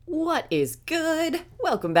What is good?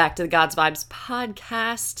 Welcome back to the God's Vibes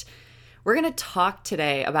podcast. We're going to talk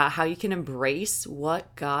today about how you can embrace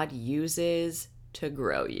what God uses to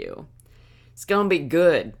grow you. It's going to be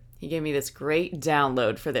good. He gave me this great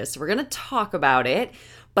download for this. We're going to talk about it,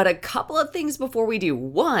 but a couple of things before we do.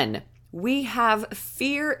 One, we have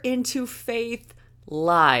Fear into Faith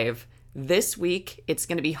live this week. It's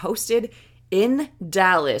going to be hosted in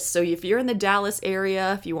Dallas. So if you're in the Dallas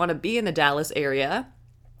area, if you want to be in the Dallas area,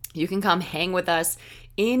 you can come hang with us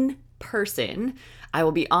in person. I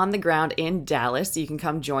will be on the ground in Dallas, so you can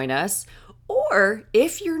come join us. Or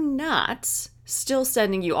if you're not, still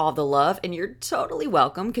sending you all the love, and you're totally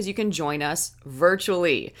welcome because you can join us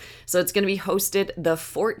virtually. So it's going to be hosted the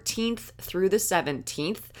 14th through the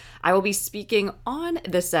 17th. I will be speaking on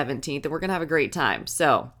the 17th, and we're going to have a great time.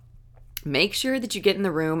 So make sure that you get in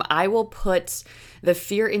the room. I will put the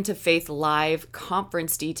Fear into Faith live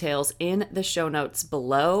conference details in the show notes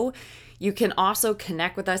below. You can also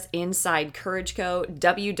connect with us inside Courage Co,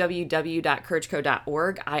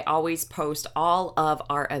 www.courageco.org. I always post all of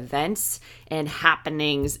our events and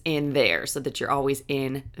happenings in there so that you're always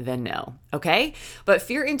in the know, okay? But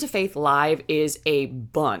Fear into Faith Live is a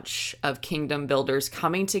bunch of kingdom builders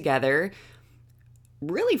coming together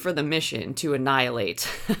really for the mission to annihilate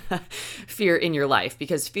fear in your life,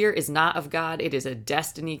 because fear is not of God. It is a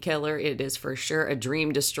destiny killer. It is for sure a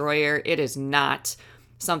dream destroyer. It is not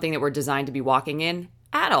something that we're designed to be walking in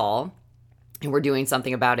at all. And we're doing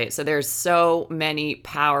something about it. So there's so many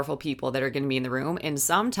powerful people that are going to be in the room. And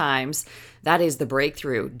sometimes that is the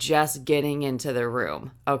breakthrough, just getting into the room.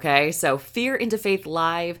 Okay. So Fear into Faith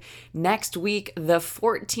Live next week, the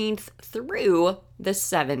 14th through the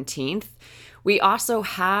 17th. We also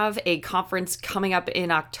have a conference coming up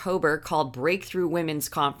in October called Breakthrough Women's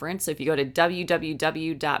Conference. So if you go to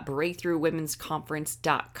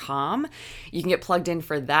www.breakthroughwomensconference.com, you can get plugged in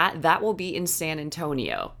for that. That will be in San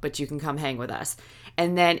Antonio, but you can come hang with us.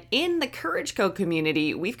 And then in the Courage Co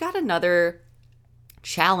community, we've got another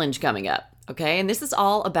challenge coming up. Okay. And this is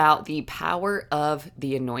all about the power of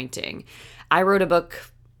the anointing. I wrote a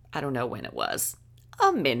book, I don't know when it was,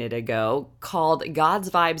 a minute ago, called God's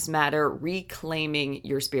Vibes Matter, Reclaiming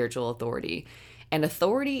Your Spiritual Authority. And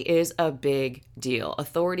authority is a big deal.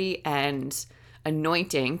 Authority and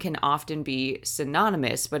anointing can often be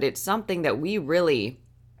synonymous, but it's something that we really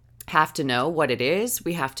have to know what it is.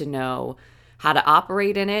 We have to know how to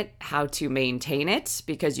operate in it, how to maintain it,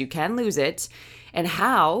 because you can lose it, and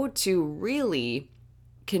how to really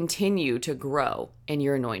continue to grow in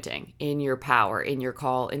your anointing, in your power, in your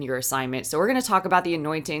call, in your assignment. So we're going to talk about the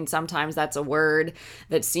anointing. Sometimes that's a word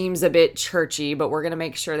that seems a bit churchy, but we're going to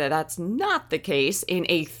make sure that that's not the case in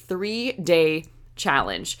a 3-day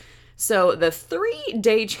challenge. So the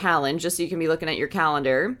 3-day challenge, just so you can be looking at your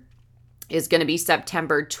calendar, is going to be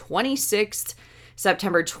September 26th,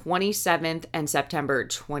 September 27th, and September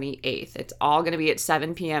 28th. It's all going to be at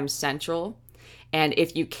 7 p.m. Central. And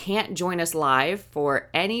if you can't join us live for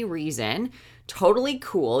any reason, totally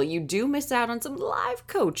cool. You do miss out on some live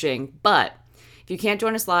coaching, but if you can't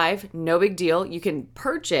join us live, no big deal. You can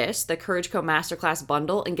purchase the Courage Co Masterclass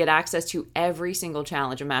bundle and get access to every single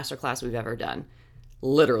challenge and masterclass we've ever done.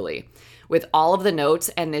 Literally. With all of the notes,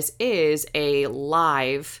 and this is a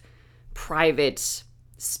live, private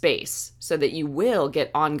space so that you will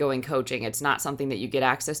get ongoing coaching. It's not something that you get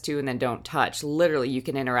access to and then don't touch. Literally, you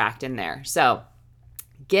can interact in there. So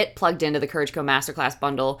get plugged into the Courage Co Masterclass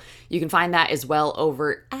bundle. You can find that as well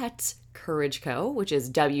over at Courage Co, which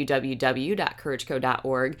is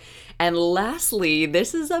www.courageco.org. And lastly,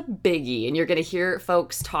 this is a biggie, and you're going to hear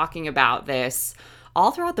folks talking about this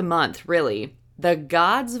all throughout the month, really. The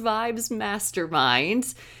God's Vibes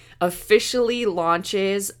Mastermind officially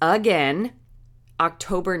launches again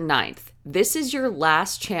October 9th. This is your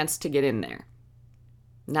last chance to get in there.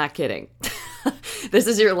 Not kidding. This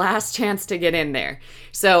is your last chance to get in there.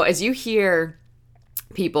 So as you hear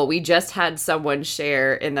people, we just had someone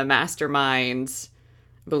share in the mastermind,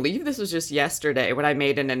 I believe this was just yesterday when I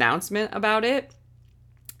made an announcement about it.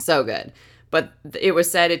 So good. But it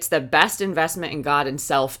was said it's the best investment in God and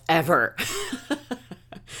self ever.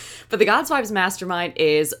 But the God's Vibes Mastermind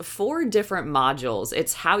is 4 different modules.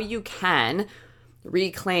 It's how you can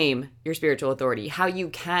reclaim your spiritual authority, how you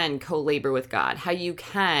can co-labor with God, how you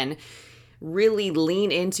can really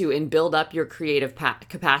lean into and build up your creative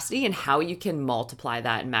capacity, and how you can multiply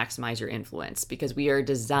that and maximize your influence, because we are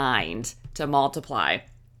designed to multiply.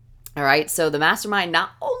 All right. So the mastermind, not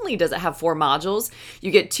only does it have 4 modules, you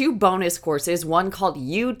get 2 bonus courses, one called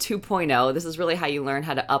You 2.0. This is really how you learn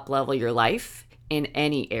how to up-level your life in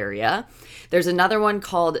any area. There's another one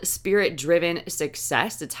called Spirit Driven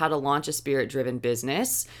Success. It's how to launch a spirit driven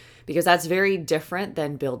business, because that's very different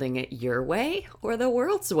than building it your way or the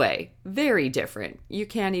world's way. Very different. You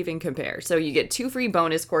can't even compare. So you get 2 free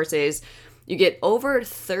bonus courses. You get over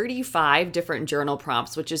 35 different journal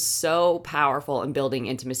prompts, which is so powerful in building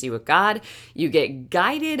intimacy with God. You get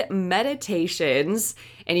guided meditations,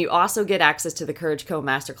 and you also get access to the Courage Co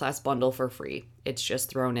Masterclass bundle for free. It's just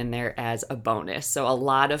thrown in there as a bonus. So a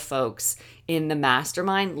lot of folks in the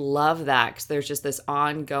mastermind love that, because there's just this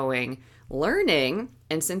ongoing learning.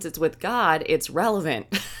 And since it's with God, it's relevant.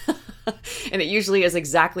 And it usually is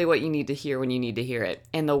exactly what you need to hear when you need to hear it,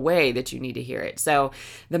 and the way that you need to hear it. So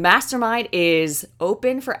the mastermind is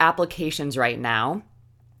open for applications right now.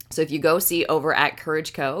 So if you go see over at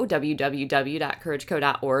Courage Co,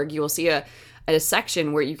 www.courageco.org, you will see a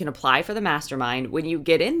section where you can apply for the mastermind. When you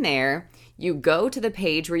get in there, you go to the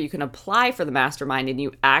page where you can apply for the mastermind, and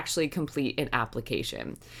you actually complete an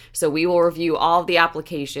application. So we will review all of the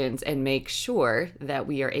applications and make sure that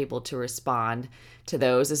we are able to respond to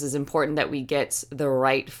those. This is important that we get the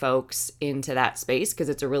right folks into that space, because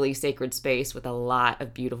it's a really sacred space with a lot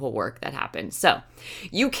of beautiful work that happens. So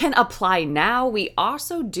you can apply now. We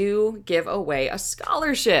also do give away a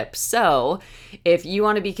scholarship. So if you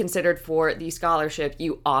want to be considered for the scholarship,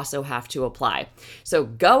 you also have to apply. So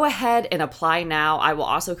go ahead and apply now. I will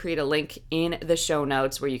also create a link in the show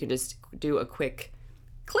notes where you can just do a quick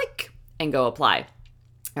click and go apply.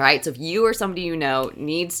 All right, so if you or somebody you know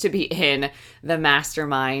needs to be in the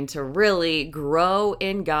mastermind to really grow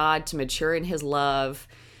in God, to mature in His love,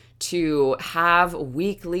 to have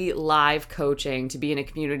weekly live coaching, to be in a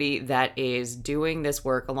community that is doing this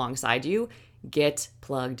work alongside you, get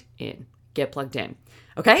plugged in. Get plugged in.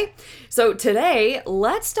 Okay, so today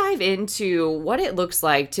let's dive into what it looks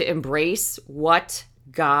like to embrace what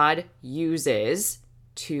God uses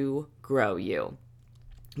to grow you.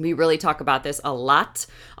 We really talk about this a lot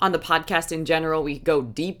on the podcast in general. We go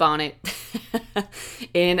deep on it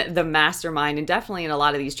in the mastermind, and definitely in a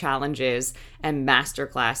lot of these challenges and master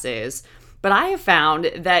classes. But I have found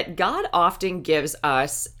that God often gives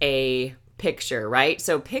us a picture, right?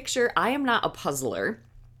 So picture, I am not a puzzler,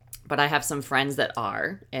 but I have some friends that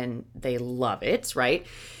are, and they love it, right?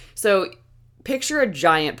 So picture a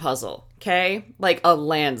giant puzzle. Okay, like a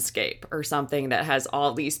landscape or something that has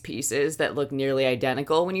all these pieces that look nearly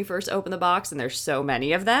identical when you first open the box, and there's so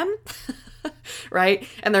many of them, right?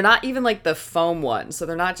 And they're not even like the foam ones, so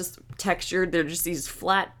they're not just textured, they're just these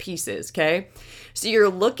flat pieces, okay? So you're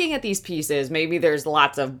looking at these pieces, maybe there's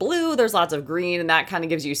lots of blue, there's lots of green, and that kind of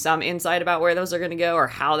gives you some insight about where those are going to go or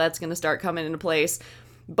how that's going to start coming into place.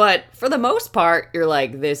 But for the most part, you're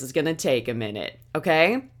like, this is going to take a minute,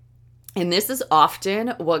 okay? And this is often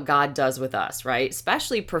what God does with us, right?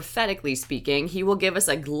 Especially prophetically speaking, He will give us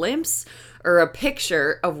a glimpse or a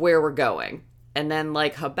picture of where we're going. And then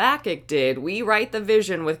like Habakkuk did, we write the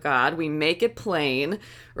vision with God, we make it plain,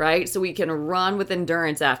 right? So we can run with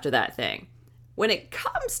endurance after that thing. When it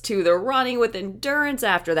comes to the running with endurance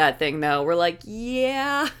after that thing, though, we're like,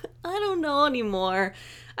 yeah, I don't know anymore.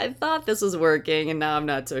 I thought this was working, and now I'm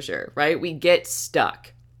not so sure, right? We get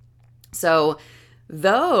stuck. So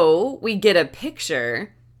though we get a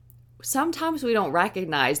picture, sometimes we don't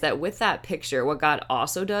recognize that with that picture, what God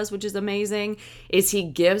also does, which is amazing, is He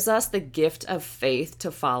gives us the gift of faith to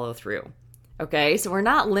follow through. Okay, so we're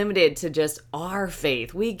not limited to just our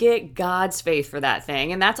faith. We get God's faith for that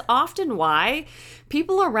thing. And that's often why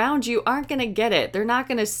people around you aren't going to get it. They're not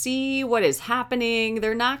going to see what is happening.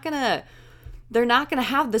 They're not going to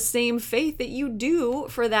have the same faith that you do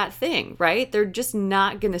for that thing, right? They're just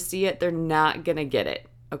not going to see it. They're not going to get it,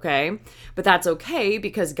 okay? But that's okay,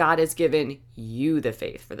 because God has given you the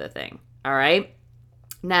faith for the thing, all right?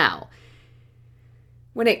 Now,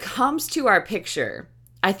 when it comes to our picture,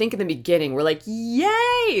 I think in the beginning, we're like,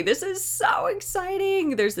 yay, this is so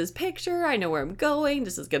exciting. There's this picture. I know where I'm going.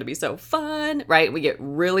 This is going to be so fun, right? We get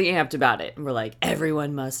really amped about it. And we're like,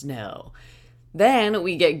 everyone must know. Then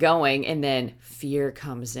we get going, and then fear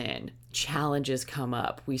comes in. Challenges come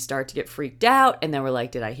up. We start to get freaked out, and then we're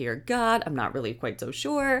like, did I hear God? I'm not really quite so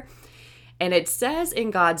sure. And it says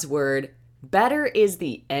in God's word, better is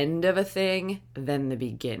the end of a thing than the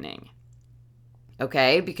beginning.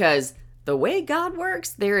 Okay? Because the way God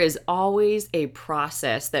works, there is always a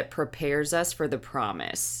process that prepares us for the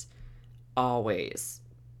promise. Always.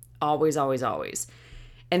 Always, always, always.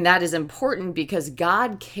 And that is important because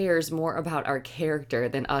God cares more about our character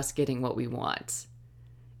than us getting what we want.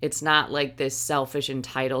 It's not like this selfish,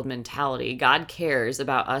 entitled mentality. God cares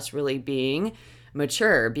about us really being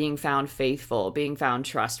mature, being found faithful, being found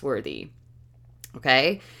trustworthy.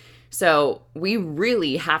 Okay? So we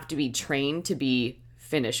really have to be trained to be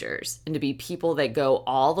finishers and to be people that go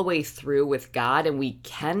all the way through with God. And we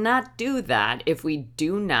cannot do that if we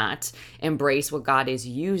do not embrace what God is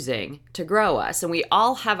using to grow us. And we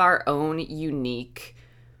all have our own unique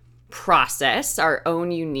process, our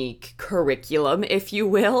own unique curriculum, if you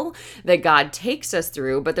will, that God takes us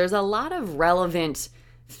through. But there's a lot of relevant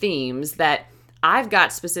themes that I've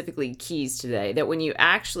got specifically keys today that when you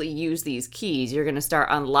actually use these keys, you're going to start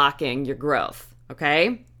unlocking your growth.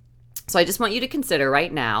 Okay? So I just want you to consider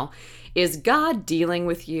right now, is God dealing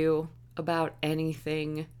with you about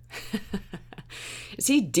anything? Is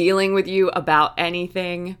he dealing with you about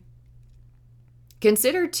anything?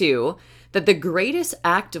 Consider too that the greatest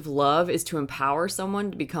act of love is to empower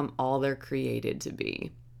someone to become all they're created to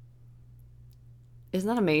be. Isn't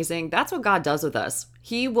that amazing? That's what God does with us.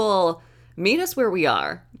 He will meet us where we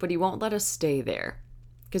are, but he won't let us stay there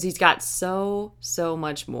because he's got so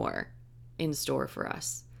much more in store for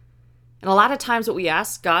us. And a lot of times what we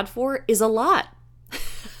ask God for is a lot.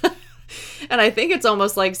 And I think it's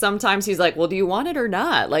almost like sometimes he's like, well, do you want it or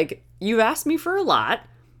not? Like, you've asked me for a lot.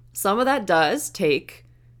 Some of that does take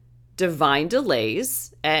divine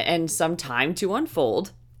delays and some time to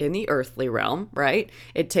unfold in the earthly realm, right?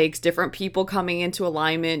 It takes different people coming into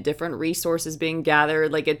alignment, different resources being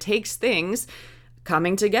gathered. Like, it takes things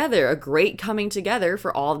coming together, a great coming together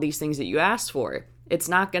for all of these things that you asked for. It's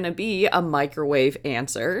not going to be a microwave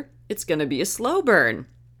answer. It's going to be a slow burn.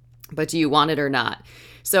 But do you want it or not?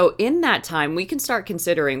 So in that time, we can start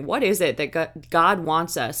considering what is it that God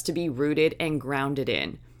wants us to be rooted and grounded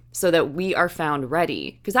in so that we are found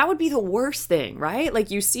ready. Because that would be the worst thing, right?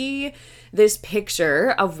 Like, you see this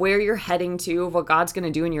picture of where you're heading to, of what God's going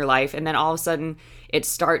to do in your life, and then all of a sudden it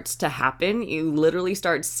starts to happen. You literally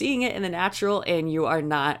start seeing it in the natural and you are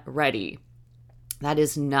not ready. That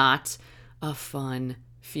is not a fun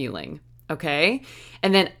feeling, okay?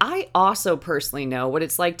 And then I also personally know what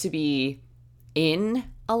it's like to be in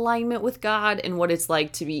alignment with God and what it's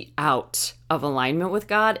like to be out of alignment with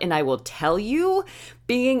God. And I will tell you,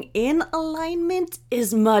 being in alignment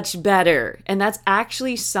is much better. And that's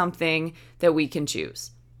actually something that we can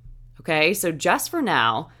choose. Okay, so just for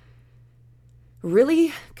now,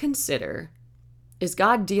 really consider, is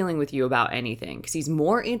God dealing with you about anything? Because he's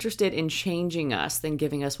more interested in changing us than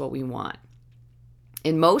giving us what we want.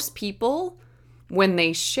 And most people, when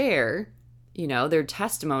they share, their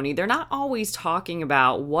testimony, they're not always talking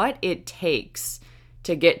about what it takes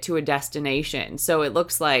to get to a destination. So it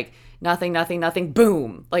looks like nothing,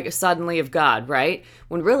 boom, like a suddenly of God, right?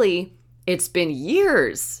 When really it's been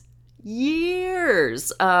years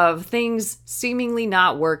of things seemingly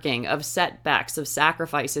not working, of setbacks, of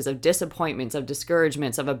sacrifices, of disappointments, of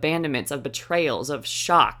discouragements, of abandonments, of betrayals, of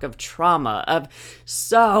shock, of trauma, of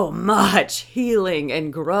so much healing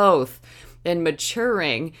and growth and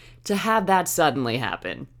maturing to have that suddenly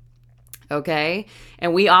happen. Okay?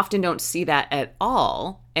 And we often don't see that at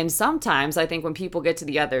all. And sometimes I think when people get to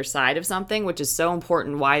the other side of something, which is so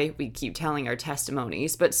important why we keep telling our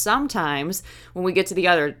testimonies, but sometimes when we get to the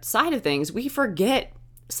other side of things, we forget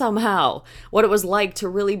somehow what it was like to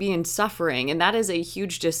really be in suffering. And that is a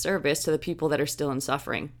huge disservice to the people that are still in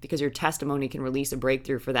suffering because your testimony can release a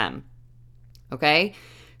breakthrough for them. Okay?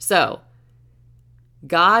 So,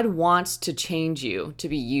 God wants to change you to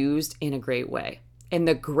be used in a great way. And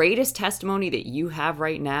the greatest testimony that you have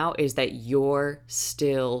right now is that you're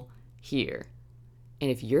still here. And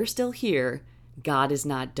if you're still here, God is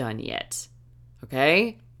not done yet.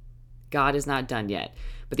 Okay? God is not done yet.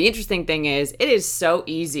 But the interesting thing is, it is so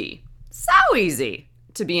easy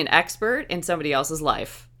to be an expert in somebody else's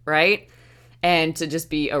life, right? And to just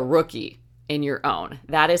be a rookie in your own.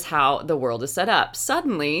 That is how the world is set up.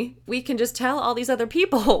 Suddenly, we can just tell all these other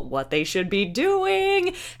people what they should be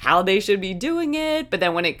doing, how they should be doing it. But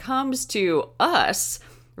then when it comes to us,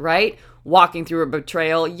 right, walking through a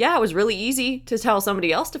betrayal, yeah, it was really easy to tell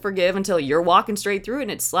somebody else to forgive until you're walking straight through it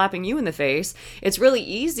and it's slapping you in the face. It's really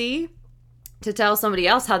easy to tell somebody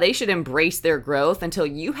else how they should embrace their growth until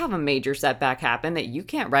you have a major setback happen that you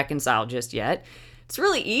can't reconcile just yet. It's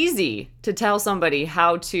really easy to tell somebody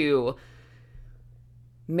how to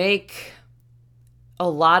make a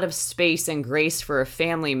lot of space and grace for a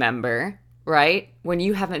family member, right? When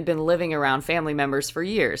you haven't been living around family members for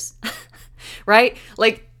years, right?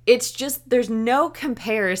 Like, it's just, there's no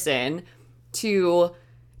comparison to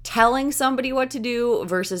telling somebody what to do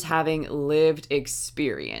versus having lived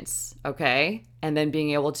experience, okay? And then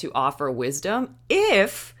being able to offer wisdom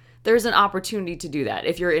if there's an opportunity to do that,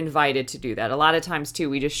 if you're invited to do that. A lot of times, too,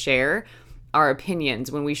 we just share our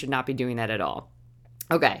opinions when we should not be doing that at all.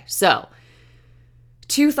 Okay, so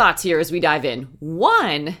Two thoughts here as we dive in.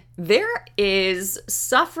 One, there is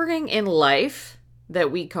suffering in life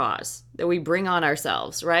that we cause, that we bring on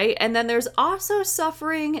ourselves, right? And then there's also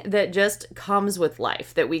suffering that just comes with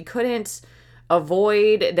life that we couldn't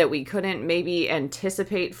avoid, that we couldn't maybe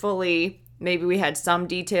anticipate fully. Maybe we had some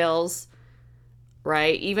details,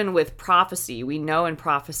 right? Even with prophecy, we know and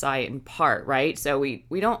prophesy in part, right? So we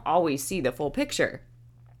don't always see the full picture.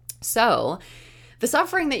 So the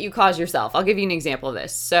suffering that you cause yourself, I'll give you an example of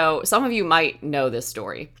this. So some of you might know this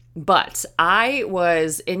story, but I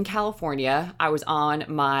was in California. I was on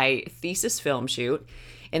my thesis film shoot.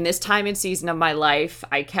 In this time and season of my life,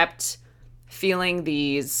 I kept feeling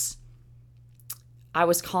these, I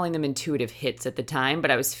was calling them intuitive hits at the time,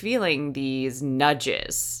 but I was feeling these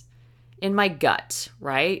nudges in my gut,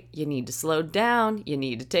 right? You need to slow down. You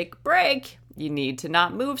need to take a break. You need to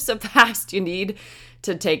not move so fast. You need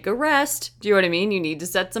to take a rest. Do you know what I mean? You need to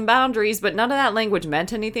set some boundaries, but none of that language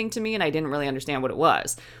meant anything to me, and I didn't really understand what it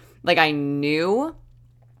was. Like, I knew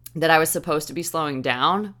that I was supposed to be slowing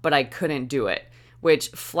down, but I couldn't do it,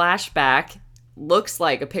 which flashback looks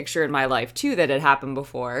like a picture in my life too that had happened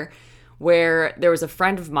before, where there was a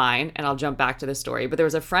friend of mine, and I'll jump back to the story, but there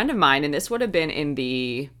was a friend of mine, and this would have been in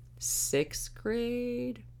the fifth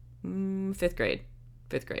grade, I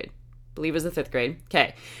believe it was the fifth grade.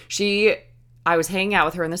 Okay. I was hanging out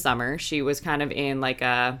with her in the summer. She was kind of in like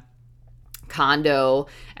a condo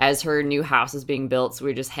as her new house is being built. So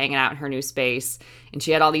we were just hanging out in her new space, and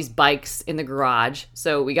she had all these bikes in the garage.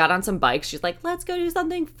 So we got on some bikes. She's like, let's go do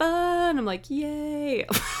something fun. I'm like, yay.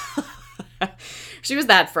 She was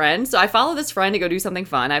that friend. So I follow this friend to go do something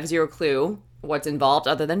fun. I have zero clue what's involved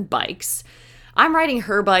other than bikes. I'm riding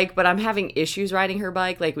her bike, but I'm having issues riding her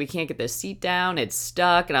bike. Like, we can't get the seat down. It's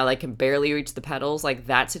stuck, and I like can barely reach the pedals. Like,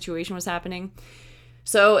 that situation was happening.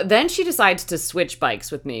 So then she decides to switch bikes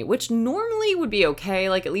with me, which normally would be okay.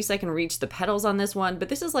 Like, at least I can reach the pedals on this one. But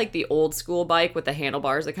this is like the old school bike with the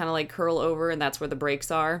handlebars that kind of like curl over, and that's where the brakes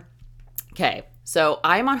are. Okay, so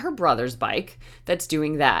I'm on her brother's bike that's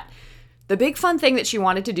doing that. The big fun thing that she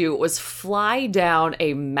wanted to do was fly down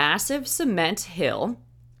a massive cement hill,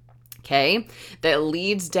 okay, that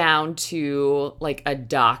leads down to like a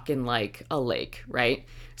dock in like a lake, right?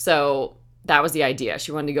 So that was the idea.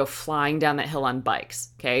 She wanted to go flying down that hill on bikes,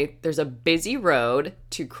 okay? There's a busy road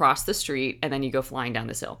to cross the street, and then you go flying down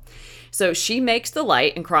this hill. So she makes the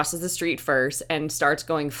light and crosses the street first and starts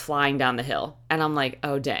going flying down the hill. And I'm like,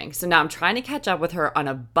 oh, dang. So now I'm trying to catch up with her on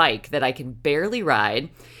a bike that I can barely ride,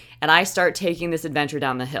 and I start taking this adventure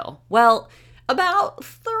down the hill. Well, about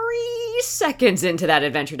 3 seconds into that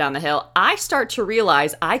adventure down the hill, I start to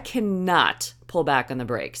realize I cannot pull back on the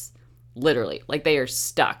brakes. Literally, like they are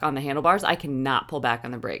stuck on the handlebars. I cannot pull back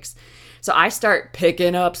on the brakes. So I start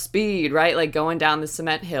picking up speed, right? Like going down the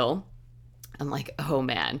cement hill. I'm like, oh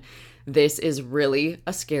man, this is really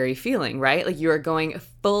a scary feeling, right? Like you are going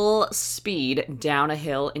full speed down a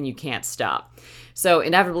hill and you can't stop. So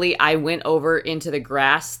inevitably, I went over into the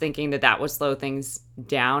grass thinking that would slow things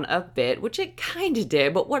down a bit, which it kind of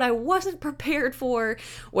did. But what I wasn't prepared for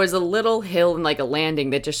was a little hill and like a landing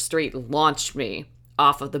that just straight launched me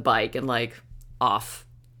off of the bike and like off,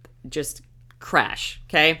 just crash,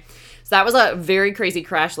 okay? So that was a very crazy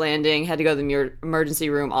crash landing, had to go to the emergency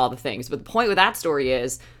room, all the things. But the point with that story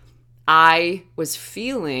is I was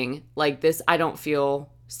feeling like this, I don't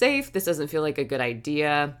feel safe, this doesn't feel like a good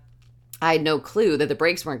idea. I had no clue that the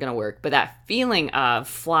brakes weren't going to work, but that feeling of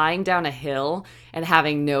flying down a hill and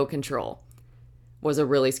having no control was a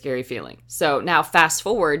really scary feeling. So now fast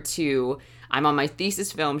forward to I'm on my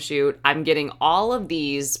thesis film shoot. I'm getting all of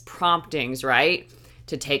these promptings, right?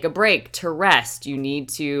 To take a break, to rest. You need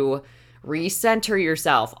to recenter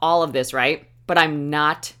yourself, all of this, right? But I'm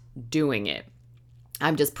not doing it.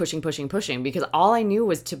 I'm just pushing because all I knew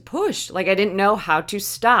was to push. Like I didn't know how to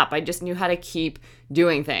stop. I just knew how to keep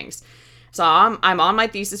doing things. So I'm on my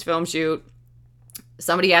thesis film shoot.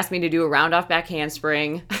 Somebody asked me to do a round off back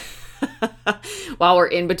handspring while we're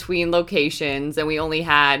in between locations, and we only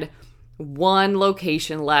had one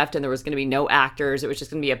location left and there was going to be no actors. It was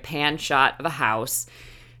just going to be a pan shot of a house.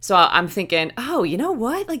 So I'm thinking, oh, you know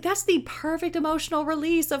what? Like that's the perfect emotional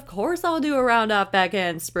release. Of course I'll do a round off back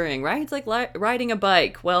handspring, right? It's like riding a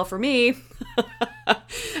bike. Well, for me,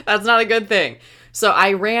 that's not a good thing. So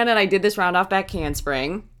I ran and I did this round off back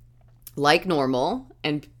handspring like normal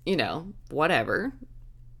and, whatever.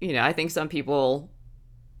 I think some people,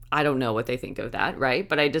 I don't know what they think of that, right?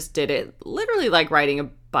 But I just did it literally like riding a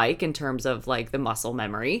bike in terms of like the muscle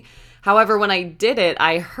memory. However, when I did it,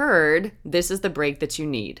 I heard, this is the break that you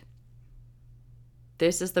need.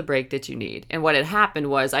 This is the break that you need. And what had happened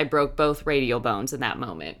was I broke both radial bones in that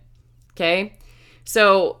moment. Okay?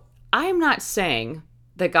 So I'm not saying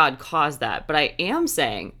that God caused that, but I am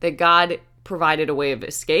saying that God provided a way of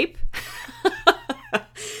escape.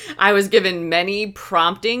 I was given many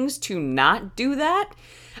promptings to not do that.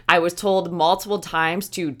 I was told multiple times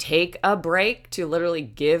to take a break, to literally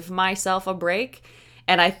give myself a break.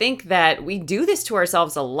 And I think that we do this to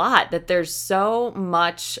ourselves a lot, that there's so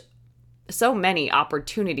many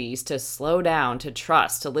opportunities to slow down, to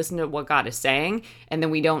trust, to listen to what God is saying, and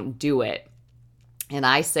then we don't do it. And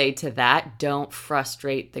I say to that, don't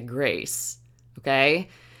frustrate the grace, okay?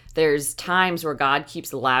 There's times where God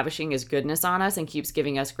keeps lavishing his goodness on us and keeps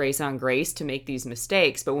giving us grace on grace to make these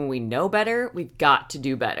mistakes. But when we know better, we've got to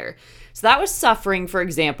do better. So that was suffering, for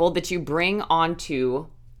example, that you bring onto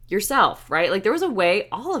yourself, right? Like there was a way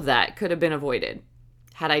all of that could have been avoided.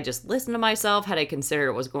 Had I just listened to myself, had I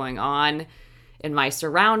considered what was going on in my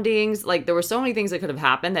surroundings, like there were so many things that could have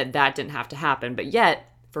happened that didn't have to happen. But yet,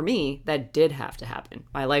 for me, that did have to happen.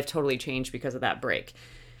 My life totally changed because of that break.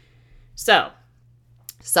 So,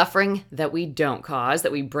 suffering that we don't cause,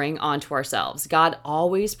 that we bring onto ourselves. God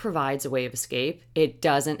always provides a way of escape. It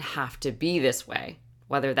doesn't have to be this way.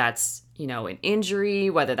 Whether that's, an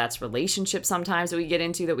injury, whether that's relationships sometimes that we get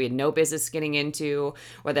into that we had no business getting into,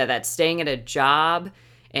 whether that's staying at a job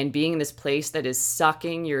and being in this place that is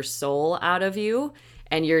sucking your soul out of you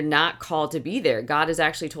and you're not called to be there. God has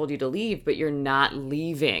actually told you to leave, but you're not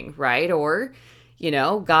leaving, right? Or,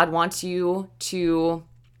 God wants you to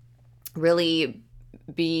really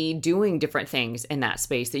be doing different things in that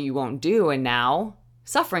space that you won't do, and now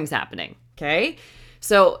suffering's happening, okay?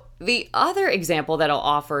 So the other example that I'll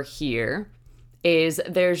offer here is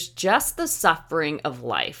there's just the suffering of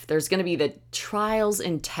life. There's going to be the trials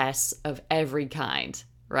and tests of every kind,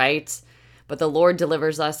 right? But the Lord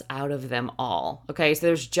delivers us out of them all, okay? So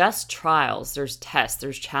there's just trials, there's tests,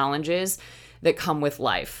 there's challenges that come with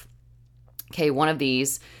life. Okay, one of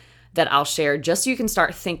these that I'll share just so you can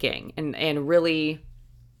start thinking and really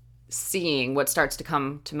seeing what starts to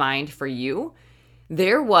come to mind for you.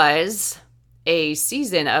 There was a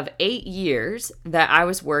season of 8 years that I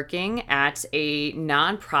was working at a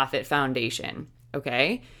nonprofit foundation,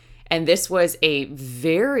 okay? And this was a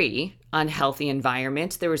very unhealthy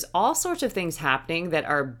environment. There was all sorts of things happening that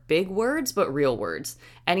are big words, but real words.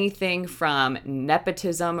 Anything from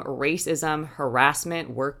nepotism, racism,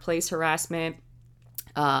 harassment, workplace harassment,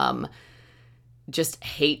 just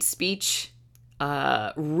hate speech,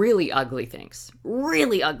 really ugly things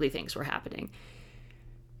were happening.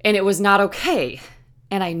 And it was not okay.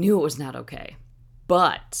 And I knew it was not okay.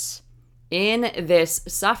 But in this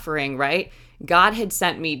suffering, right, God had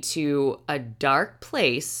sent me to a dark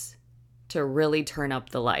place to really turn up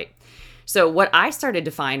the light. So what I started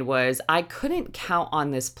to find was I couldn't count on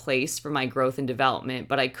this place for my growth and development,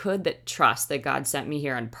 but I could trust that God sent me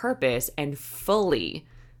here on purpose and fully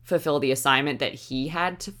fulfill the assignment that he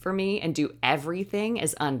had for me and do everything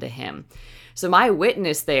as unto him. So my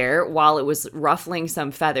witness there, while it was ruffling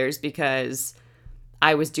some feathers because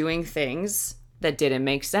I was doing things that didn't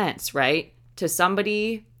make sense, right? To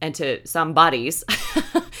somebody and to some buddies,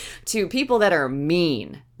 to people that are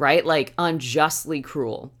mean, right? Like unjustly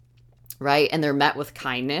cruel, right? And they're met with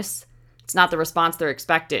kindness. It's not the response they're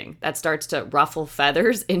expecting. That starts to ruffle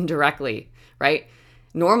feathers indirectly, right?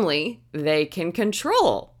 Normally, they can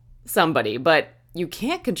control somebody, but you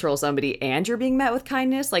can't control somebody and you're being met with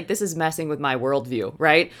kindness. Like this is messing with my worldview,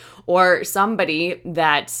 right? Or somebody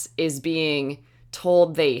that is being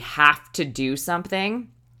told they have to do something,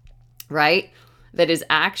 right? That is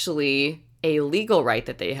actually a legal right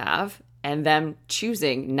that they have and them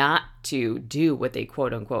choosing not to do what they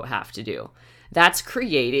quote unquote have to do. That's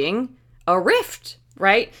creating a rift,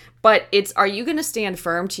 right? But are you going to stand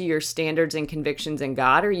firm to your standards and convictions in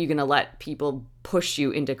God, or are you going to let people push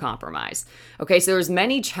you into compromise? Okay, so there's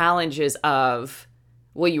many challenges of,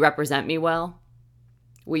 will you represent me well?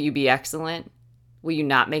 Will you be excellent? Will you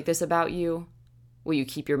not make this about you? Will you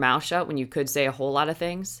keep your mouth shut when you could say a whole lot of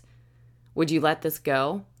things? Would you let this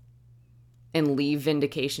go and leave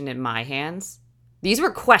vindication in my hands? These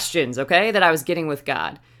were questions, okay, that I was getting with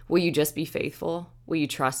God. Will you just be faithful? Will you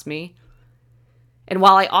trust me? And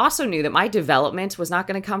while I also knew that my development was not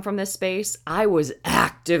going to come from this space, I was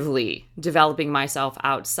actively developing myself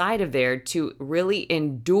outside of there to really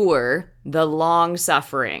endure the long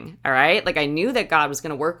suffering, all right? Like I knew that God was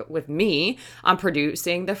going to work with me on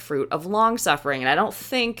producing the fruit of long suffering. And I don't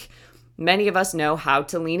think many of us know how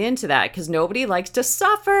to lean into that because nobody likes to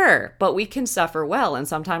suffer, but we can suffer well. And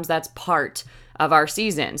sometimes that's part of our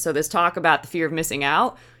season. So this talk about the fear of missing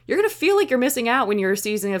out, you're going to feel like you're missing out when you're a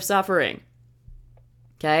season of suffering.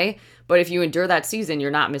 Okay? But if you endure that season,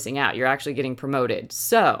 you're not missing out. You're actually getting promoted.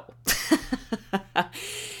 So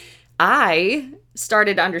I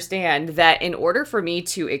started to understand that in order for me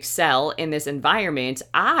to excel in this environment,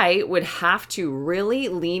 I would have to really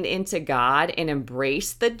lean into God and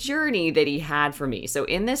embrace the journey that He had for me. So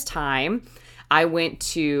in this time, I went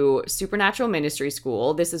to Supernatural Ministry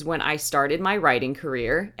School. This is when I started my writing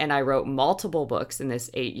career, and I wrote multiple books in this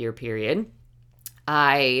 8-year period.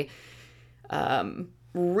 I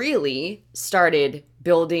really started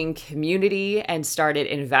building community and started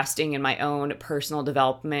investing in my own personal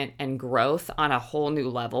development and growth on a whole new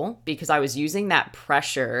level because I was using that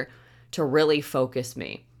pressure to really focus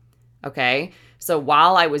me. Okay. So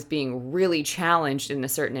while I was being really challenged in a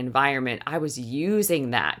certain environment, I was using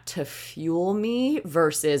that to fuel me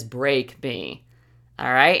versus break me.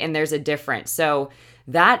 All right. And there's a difference. So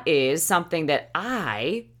that is something that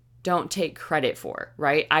I don't take credit for,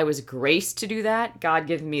 right? I was graced to do that. God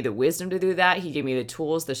gave me the wisdom to do that. He gave me the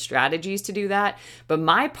tools, the strategies to do that. But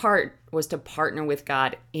my part was to partner with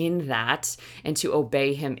God in that and to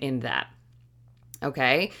obey Him in that.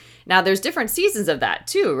 Okay. Now there's different seasons of that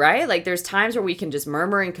too, right? Like there's times where we can just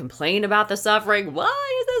murmur and complain about the suffering.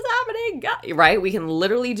 Why is this happening? God, right? We can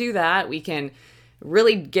literally do that. We can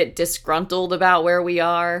really get disgruntled about where we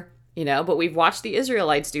are, but we've watched the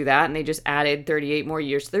Israelites do that and they just added 38 more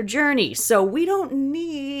years to their journey. So we don't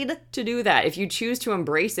need to do that. If you choose to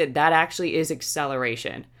embrace it, that actually is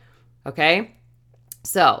acceleration. Okay.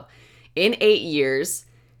 So in 8 years,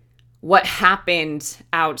 what happened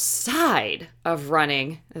outside of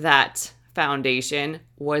running that foundation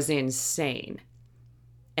was insane.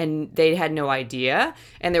 And they had no idea.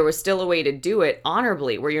 And there was still a way to do it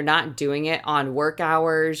honorably, where you're not doing it on work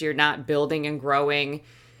hours. You're not building and growing,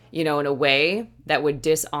 in a way that would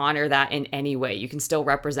dishonor that in any way. You can still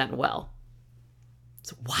represent well.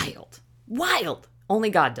 It's wild. Wild. Only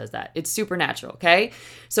God does that. It's supernatural, okay?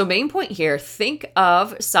 So main point here, think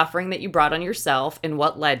of suffering that you brought on yourself and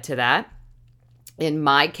what led to that. In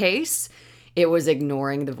my case, it was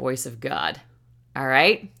ignoring the voice of God, all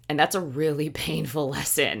right? And that's a really painful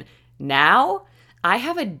lesson. Now, I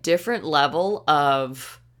have a different level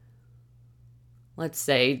of, let's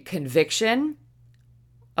say, conviction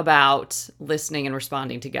about listening and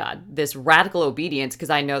responding to God. This radical obedience, because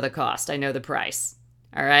I know the cost. I know the price,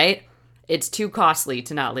 all right? It's too costly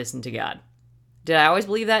to not listen to God. Did I always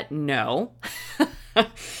believe that? No.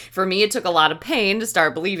 For me, it took a lot of pain to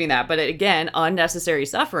start believing that. But again, unnecessary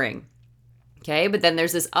suffering. Okay, but then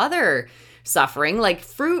there's this other suffering, like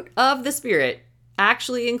fruit of the Spirit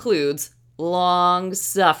actually includes long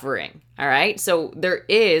suffering. All right, so there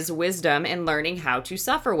is wisdom in learning how to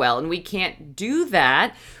suffer well. And we can't do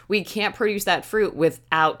that. We can't produce that fruit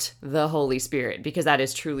without the Holy Spirit, because that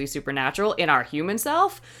is truly supernatural. In our human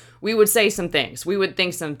self, we would say some things. We would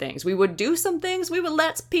think some things. We would do some things. We would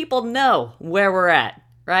let people know where we're at,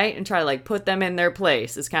 right? And try to put them in their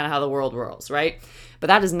place. It's kind of how the world rolls, right? But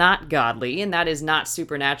that is not godly, and that is not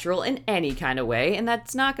supernatural in any kind of way. And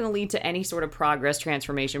that's not going to lead to any sort of progress,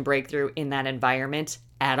 transformation, breakthrough in that environment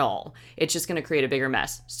at all. It's just going to create a bigger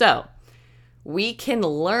mess. So we can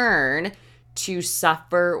learn to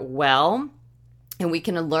suffer well, and we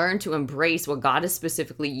can learn to embrace what God is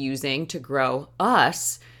specifically using to grow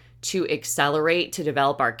us, to accelerate, to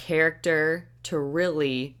develop our character, to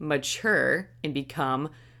really mature and become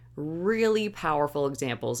really powerful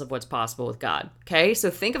examples of what's possible with God. Okay,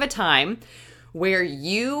 so think of a time where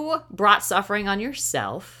you brought suffering on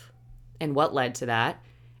yourself and what led to that.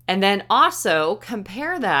 And then also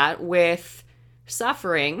compare that with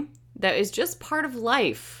suffering that is just part of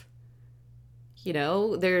life.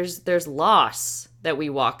 There's loss that we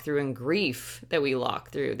walk through and grief that we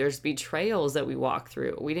walk through. There's betrayals that we walk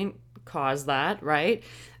through. We didn't cause that, right?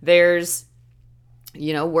 There's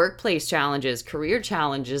workplace challenges, career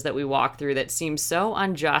challenges that we walk through that seem so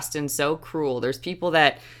unjust and so cruel. There's people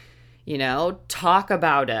that, talk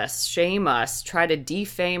about us, shame us, try to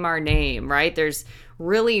defame our name, right? There's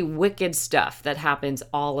really wicked stuff that happens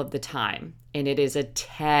all of the time. And it is a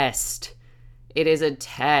test. It is a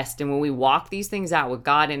test. And when we walk these things out with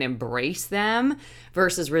God and embrace them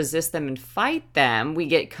versus resist them and fight them, we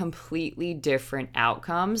get completely different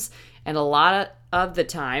outcomes. And a lot of the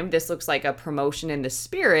time, this looks like a promotion in the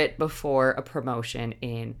spirit before a promotion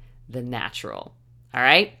in the natural. All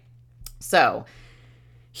right? So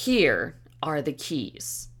here are the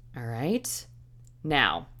keys. All right?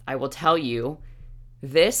 Now, I will tell you,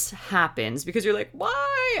 this happens because you're like,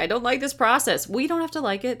 why? I don't like this process. Well, you don't have to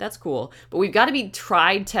like it. That's cool. But we've got to be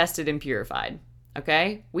tried, tested, and purified.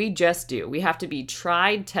 Okay? We just do. We have to be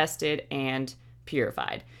tried, tested, and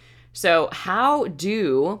purified. So how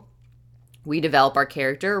do we develop our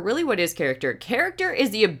character? Really, what is character? Character is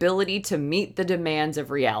the ability to meet the demands of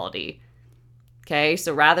reality. Okay,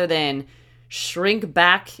 so rather than shrink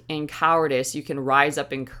back in cowardice, you can rise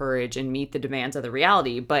up in courage and meet the demands of the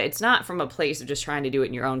reality. But it's not from a place of just trying to do it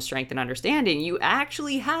in your own strength and understanding. You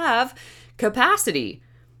actually have capacity.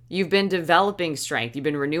 You've been developing strength. You've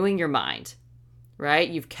been renewing your mind, right?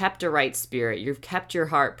 You've kept a right spirit. You've kept your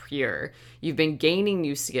heart pure. You've been gaining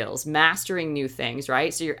new skills, mastering new things,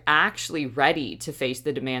 right? So you're actually ready to face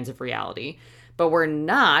the demands of reality. But we're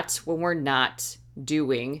not when we're not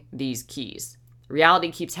doing these keys.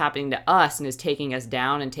 Reality keeps happening to us and is taking us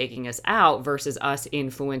down and taking us out versus us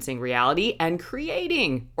influencing reality and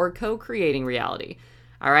creating or co-creating reality.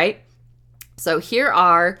 All right? So here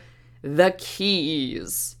are the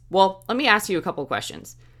keys. Well, let me ask you a couple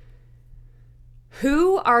questions.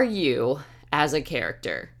 Who are you as a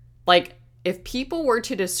character? Like, if people were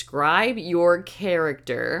to describe your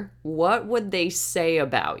character, what would they say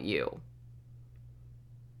about you?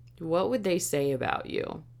 What would they say about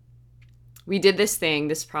you? We did this thing,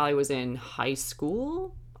 this probably was in high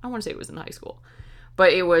school. I want to say it was in high school.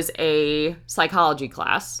 But it was a psychology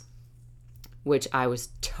class, which I was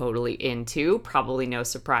totally into. Probably no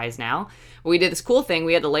surprise now. We did this cool thing.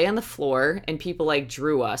 We had to lay on the floor and people like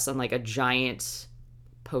drew us on like a giant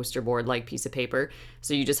poster board like piece of paper.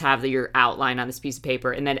 So you just have your outline on this piece of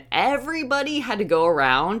paper. And then everybody had to go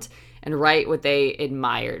around and write what they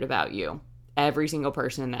admired about you. Every single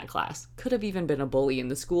person in that class. Could have even been a bully in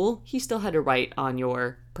the school. He still had to write on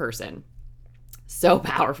your person. So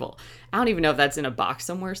powerful. I don't even know if that's in a box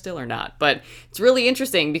somewhere still or not, but it's really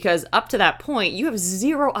interesting because up to that point, you have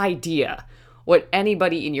zero idea what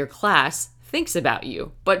anybody in your class thinks about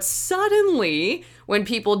you. But suddenly, when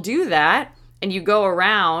people do that and you go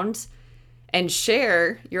around and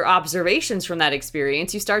share your observations from that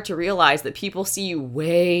experience, you start to realize that people see you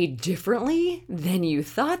way differently than you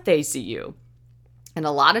thought they see you. And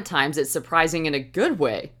a lot of times it's surprising in a good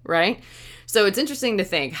way, right? So it's interesting to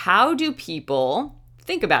think, how do people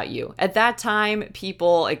think about you? At that time,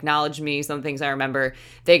 people acknowledged me. Some things I remember,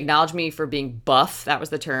 they acknowledged me for being buff. That was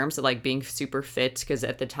the term. So like being super fit, because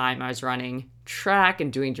at the time I was running track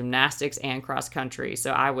and doing gymnastics and cross country.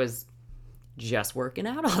 So I was just working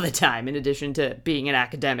out all the time in addition to being an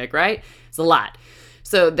academic, right? It's a lot.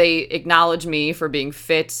 So they acknowledge me for being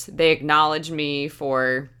fit. They acknowledge me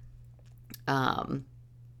for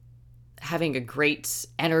having a great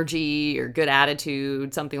energy or good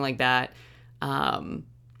attitude, something like that,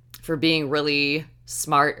 for being really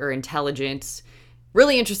smart or intelligent.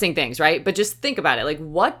 Really interesting things, right? But just think about it. Like,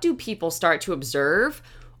 what do people start to observe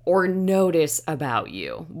or notice about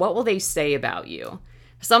you? What will they say about you?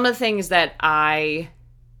 Some of the things that I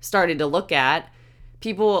started to look at,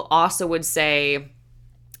 people also would say,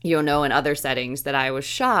 in other settings that I was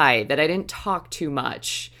shy, that I didn't talk too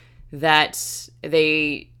much, that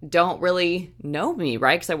they don't really know me,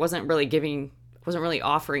 right? Because I wasn't really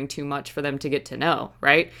offering too much for them to get to know,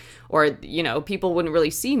 right? Or, people wouldn't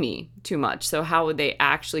really see me too much. So how would they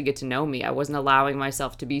actually get to know me? I wasn't allowing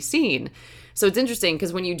myself to be seen. So it's interesting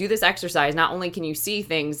because when you do this exercise, not only can you see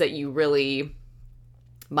things that you really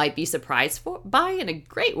might be surprised by in a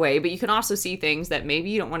great way, but you can also see things that maybe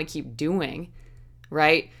you don't want to keep doing,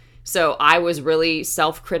 right? So I was really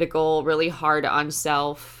self-critical, really hard on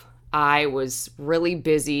self. I was really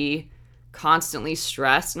busy, constantly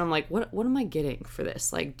stressed. And I'm like, what am I getting for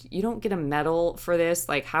this? Like, you don't get a medal for this.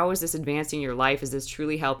 Like, how is this advancing your life? Is this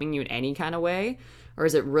truly helping you in any kind of way? Or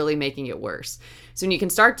is it really making it worse? So when you can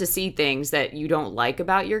start to see things that you don't like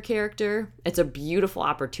about your character, it's a beautiful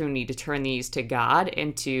opportunity to turn these to God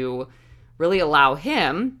and to really allow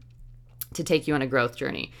Him to take you on a growth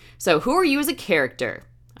journey. So who are you as a character?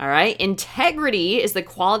 All right. Integrity is the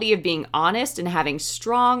quality of being honest and having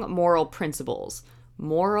strong moral principles,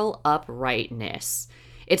 moral uprightness.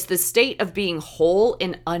 It's the state of being whole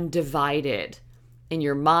and undivided in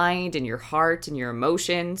your mind, in your heart, in your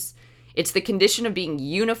emotions. It's the condition of being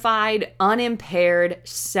unified, unimpaired,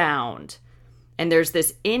 sound. And there's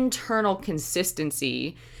this internal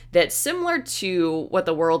consistency that's similar to what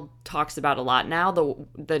the world talks about a lot now,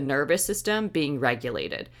 the nervous system being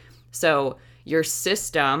regulated. So your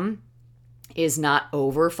system is not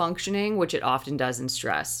over functioning, which it often does in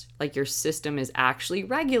stress. Like, your system is actually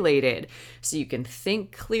regulated so you can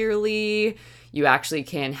think clearly. You actually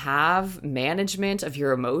can have management of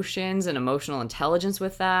your emotions and emotional intelligence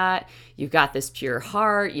with that. You've got this pure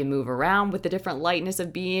heart. You move around with the different lightness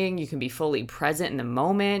of being. You can be fully present in the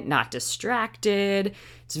moment, not distracted.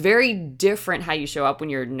 It's very different how you show up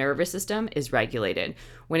when your nervous system is regulated.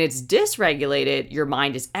 When it's dysregulated, your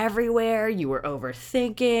mind is everywhere. You are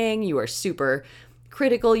overthinking. You are super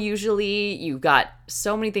critical usually. You've got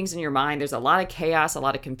so many things in your mind. There's a lot of chaos, a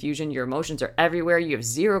lot of confusion. Your emotions are everywhere. You have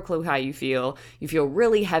zero clue how you feel. You feel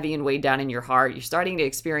really heavy and weighed down in your heart. You're starting to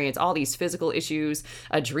experience all these physical issues,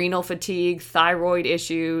 adrenal fatigue, thyroid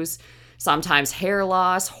issues, sometimes hair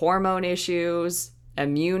loss, hormone issues,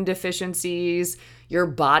 immune deficiencies. Your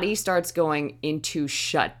body starts going into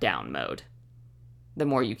shutdown mode the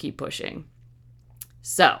more you keep pushing.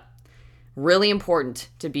 So, really important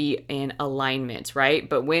to be in alignment, right?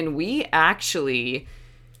 But when we actually,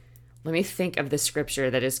 let me think of the scripture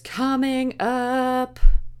that is coming up.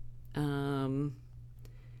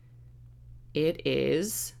 It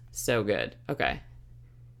is so good. Okay.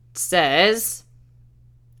 It says,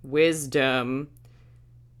 wisdom,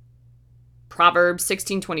 Proverbs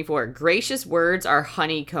 16:24, gracious words are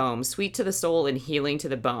honeycomb, sweet to the soul and healing to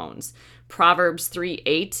the bones. Proverbs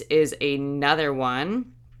 3:8 is another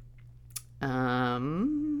one.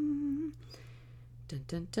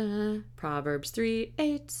 Proverbs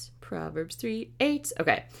 3:8.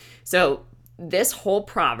 Okay, so this whole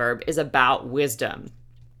proverb is about wisdom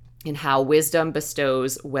and how wisdom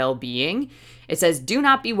bestows well-being. It says, do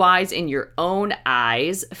not be wise in your own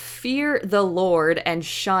eyes. Fear the Lord and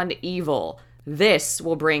shun evil. This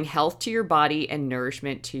will bring health to your body and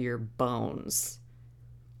nourishment to your bones.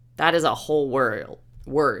 That is a whole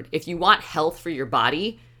word. If you want health for your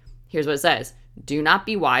body, here's what it says. Do not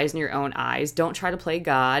be wise in your own eyes. Don't try to play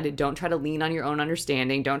God. Don't try to lean on your own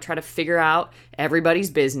understanding. Don't try to figure out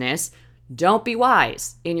everybody's business. Don't be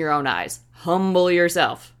wise in your own eyes. Humble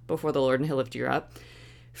yourself before the Lord and he'll lift you up.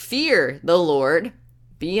 Fear the Lord.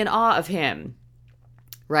 Be in awe of him,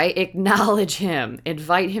 right? Acknowledge him.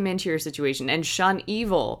 Invite him into your situation and shun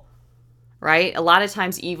evil, right? A lot of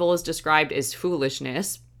times evil is described as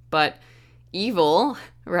foolishness, but evil,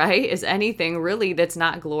 right, is anything really that's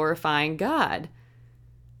not glorifying God.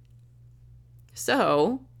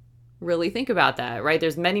 So really think about that, right?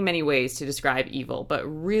 There's many, many ways to describe evil, but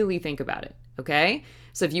really think about it, okay?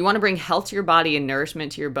 So if you want to bring health to your body and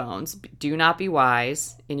nourishment to your bones, do not be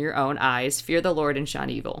wise in your own eyes. Fear the Lord and shun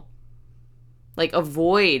evil. Like,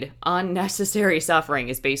 avoid unnecessary suffering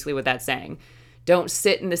is basically what that's saying. Don't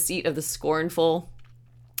sit in the seat of the scornful.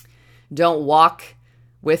 Don't walk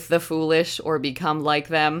with the foolish or become like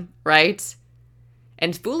them, right?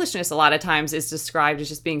 And foolishness a lot of times is described as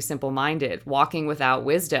just being simple-minded, walking without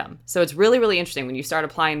wisdom. So it's really, really interesting. When you start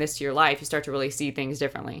applying this to your life, you start to really see things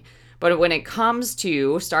differently. But when it comes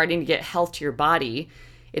to starting to get health to your body,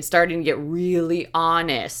 it's starting to get really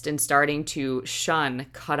honest and starting to shun,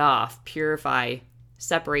 cut off, purify,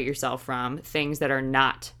 separate yourself from things that are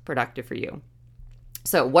not productive for you.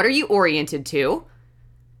 So what are you oriented to?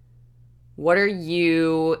 What are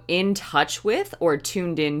you in touch with or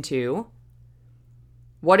tuned into?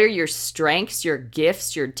 What are your strengths, your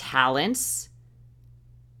gifts, your talents?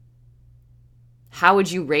 How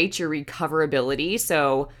would you rate your recoverability?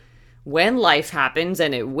 So when life happens,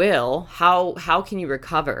 and it will, how can you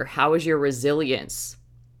recover? How is your resilience?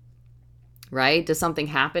 Right? Does something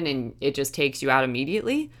happen and it just takes you out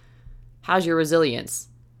immediately? How's your resilience?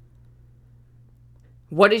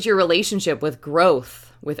 What is your relationship with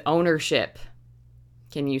growth, with ownership?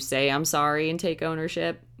 Can you say I'm sorry and take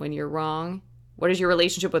ownership when you're wrong? What is your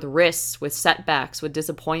relationship with risks, with setbacks, with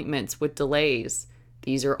disappointments, with delays?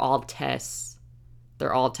 These are all tests.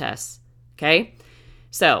 They're all tests. Okay?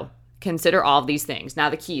 So consider all of these things. Now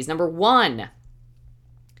the keys. Number 1,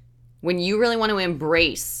 when you really want to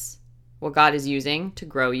embrace what God is using to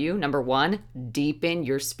grow you, number 1, deepen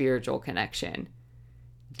your spiritual connection.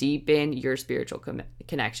 Deepen your spiritual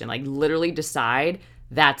connection. Like, literally decide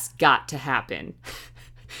that's got to happen.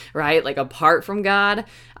 Right? Like, apart from God,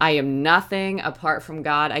 I am nothing. Apart from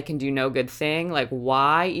God, I can do no good thing. Like,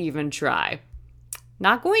 why even try?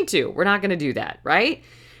 Not going to. We're not going to do that, right?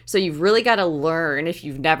 So you've really got to learn, if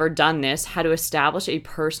you've never done this, how to establish a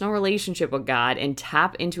personal relationship with God and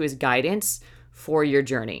tap into his guidance for your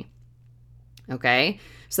journey. Okay?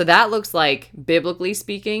 So that looks like, biblically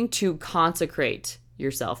speaking, to consecrate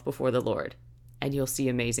yourself before the Lord, and you'll see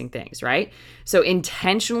amazing things, right? So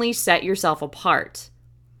intentionally set yourself apart.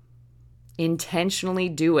 Intentionally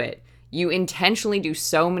do it. You intentionally do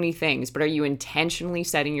so many things, but are you intentionally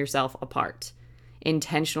setting yourself apart?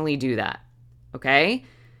 Intentionally do that, okay?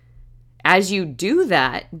 As you do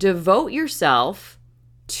that, devote yourself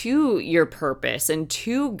to your purpose and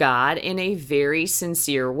to God in a very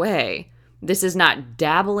sincere way. This is not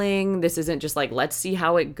dabbling. This isn't just like, let's see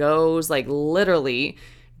how it goes. Like, literally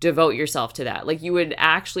devote yourself to that. Like, you would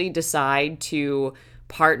actually decide to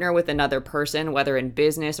partner with another person, whether in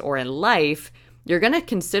business or in life. You're going to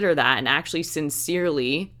consider that and actually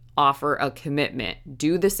sincerely offer a commitment.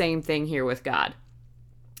 Do the same thing here with God.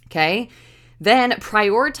 Okay? Then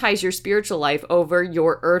prioritize your spiritual life over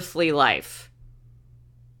your earthly life.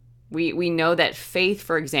 We know that faith,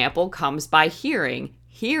 for example, comes by hearing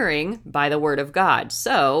by the word of God.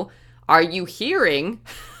 So, are you hearing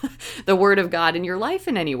the word of God in your life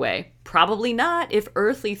in any way? Probably not if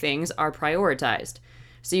earthly things are prioritized.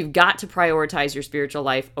 So you've got to prioritize your spiritual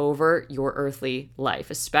life over your earthly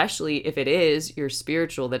life, especially if it is your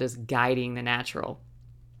spiritual that is guiding the natural.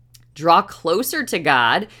 Draw closer to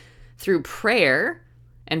God through prayer,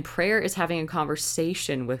 and prayer is having a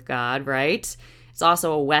conversation with God, right? It's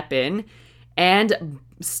also a weapon. And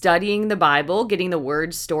studying the Bible, getting the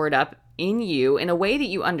word stored up in you in a way that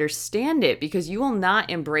you understand it, because you will not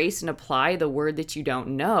embrace and apply the word that you don't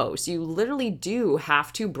know. So you literally do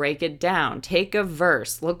have to break it down. Take a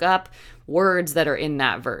verse, look up words that are in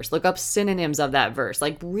that verse, look up synonyms of that verse,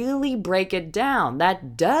 like really break it down.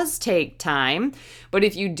 That does take time, but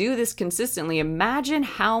if you do this consistently, imagine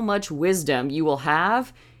how much wisdom you will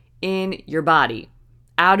have in your body.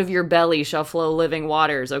 Out of your belly shall flow living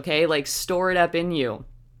waters, okay? Like store it up in you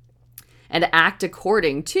and act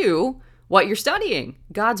according to what you're studying,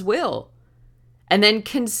 God's will. And then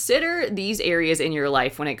consider these areas in your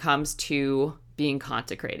life when it comes to being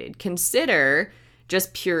consecrated. Consider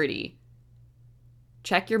just purity.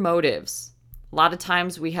 Check your motives. A lot of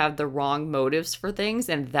times we have the wrong motives for things,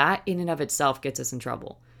 and that in and of itself gets us in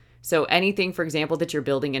trouble. So anything, for example, that you're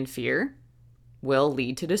building in fear will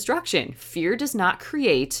lead to destruction. Fear does not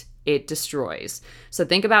create, it destroys. So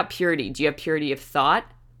think about purity. Do you have purity of thought?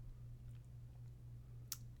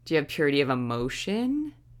 Do you have purity of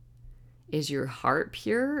emotion? Is your heart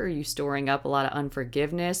pure? Are you storing up a lot of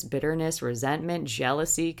unforgiveness, bitterness, resentment,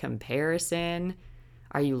 jealousy, comparison?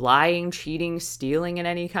 Are you lying, cheating, stealing in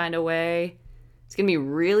any kind of way? It's going to be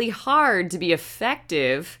really hard to be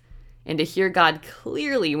effective and to hear God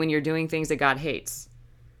clearly when you're doing things that God hates.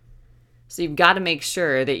 So you've got to make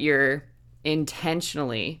sure that you're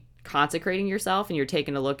intentionally consecrating yourself and you're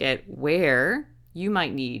taking a look at where you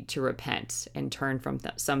might need to repent and turn from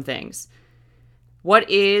some things. What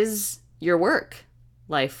is your work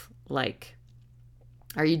life like?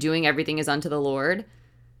 Are you doing everything as unto the Lord?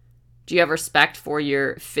 Do you have respect for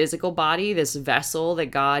your physical body, this vessel that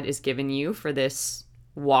God has given you for this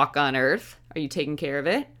walk on earth? Are you taking care of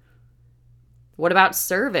it? What about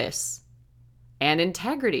service and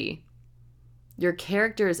integrity? Your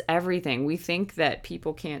character is everything. We think that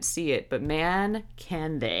people can't see it, but man,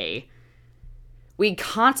 can they. We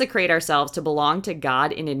consecrate ourselves to belong to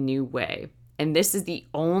God in a new way. And this is the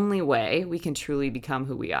only way we can truly become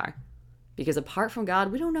who we are. Because apart from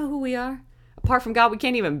God, we don't know who we are. Apart from God, we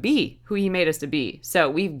can't even be who He made us to be. So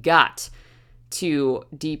we've got to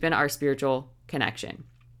deepen our spiritual connection.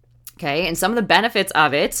 Okay, and some of the benefits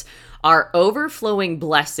of it are overflowing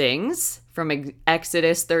blessings from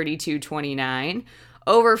Exodus 32:29,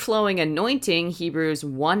 overflowing anointing, Hebrews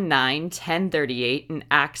 1:9, 10:38, and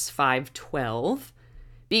Acts 5:12,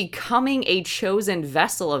 becoming a chosen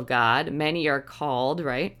vessel of God, many are called,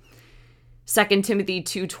 right? 2 Timothy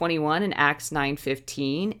 2:21 and Acts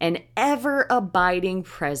 9:15, an ever-abiding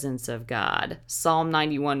presence of God, Psalm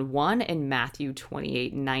 91:1 and Matthew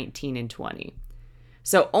 28:19 and 20.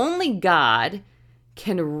 So only God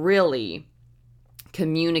can really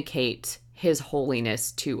communicate His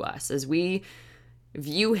holiness to us. As we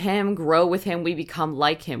view Him, grow with Him, we become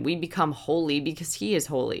like Him. We become holy because He is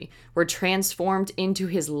holy. We're transformed into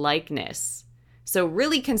His likeness. So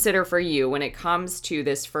really consider for you when it comes to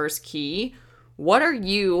this first key, what are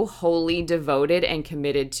you wholly devoted and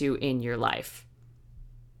committed to in your life?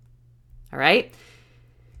 All right.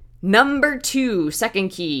 Number 2, second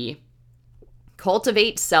key,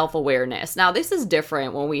 cultivate self-awareness. Now, this is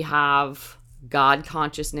different when we have God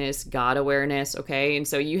consciousness, God awareness, okay? And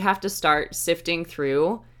so you have to start sifting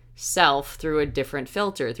through self through a different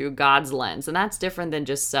filter, through God's lens. And that's different than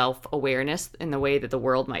just self-awareness in the way that the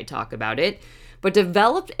world might talk about it. But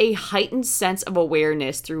develop a heightened sense of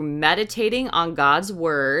awareness through meditating on God's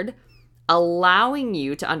word, allowing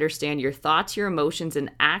you to understand your thoughts, your emotions, and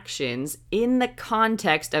actions in the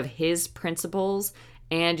context of His principles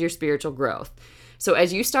and your spiritual growth. So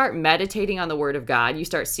as you start meditating on the word of God, you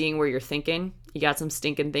start seeing where you're thinking, you got some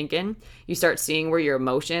stinking thinking. You start seeing where your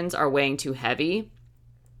emotions are weighing too heavy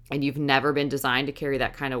and you've never been designed to carry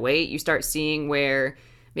that kind of weight. You start seeing where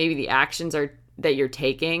maybe the actions that you're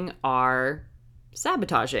taking are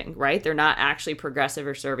sabotaging, right? They're not actually progressive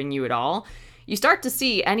or serving you at all. You start to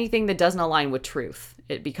see anything that doesn't align with truth.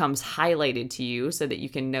 It becomes highlighted to you so that you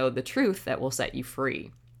can know the truth that will set you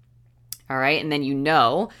free. All right. And then you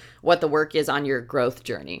know what the work is on your growth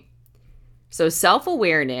journey. So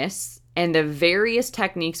self-awareness and the various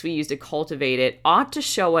techniques we use to cultivate it ought to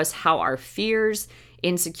show us how our fears,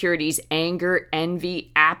 insecurities, anger,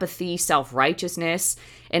 envy, apathy, self-righteousness,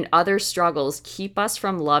 and other struggles keep us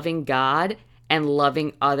from loving God and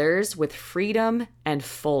loving others with freedom and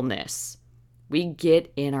fullness. We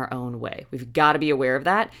get in our own way. We've got to be aware of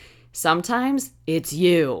that. Sometimes it's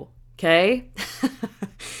you, okay?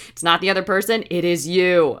 It's not the other person, it is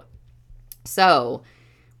you. So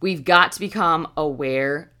we've got to become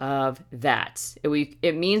aware of that.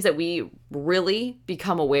 It means that we really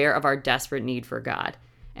become aware of our desperate need for God.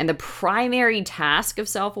 And the primary task of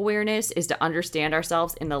self-awareness is to understand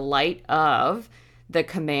ourselves in the light of the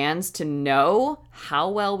commands to know how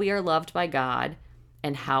well we are loved by God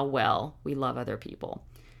and how well we love other people.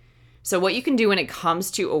 So what you can do when it comes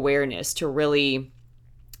to awareness to really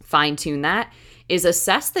fine-tune that is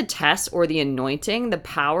assess the test or the anointing, the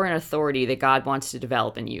power and authority that God wants to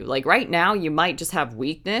develop in you. Like right now, you might just have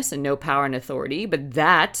weakness and no power and authority, but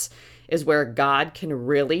that is where God can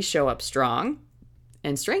really show up strong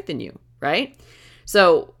and strengthen you, right?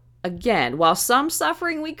 So again, while some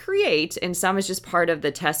suffering we create and some is just part of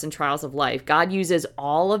the tests and trials of life, God uses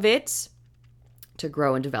all of it to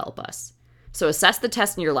grow and develop us. So assess the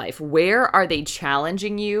tests in your life. Where are they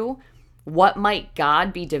challenging you? What might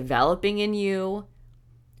God be developing in you?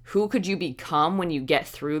 Who could you become when you get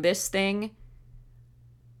through this thing?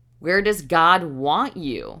 Where does God want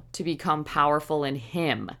you to become powerful in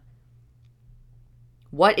Him?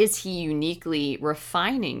 What is He uniquely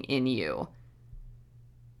refining in you?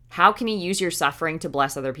 How can He use your suffering to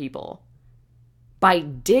bless other people? By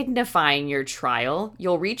dignifying your trial,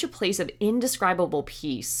 you'll reach a place of indescribable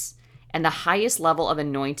peace and the highest level of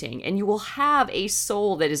anointing, and you will have a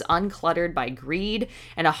soul that is uncluttered by greed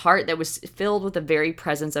and a heart that was filled with the very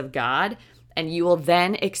presence of God, and you will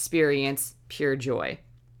then experience pure joy.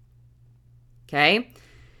 Okay?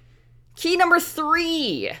 Key number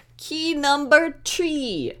three,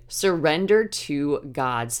 surrender to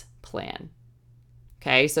God's plan.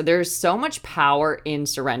 Okay, so there's so much power in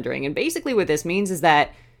surrendering, and basically what this means is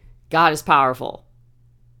that God is powerful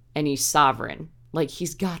and He's sovereign. Like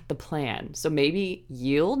He's got the plan. So maybe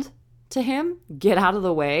yield to Him, get out of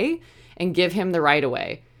the way, and give Him the right of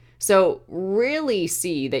way. So really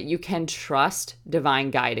see that you can trust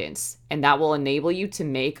divine guidance, and that will enable you to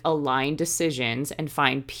make aligned decisions and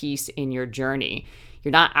find peace in your journey.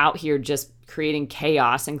 You're not out here just creating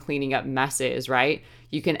chaos and cleaning up messes, right?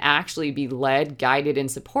 You can actually be led, guided,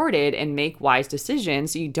 and supported and make wise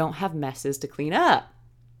decisions so you don't have messes to clean up.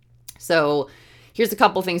 So here's a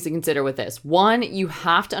couple things to consider with this. One, you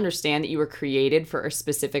have to understand that you were created for a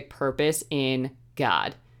specific purpose in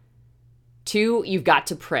God. Two, you've got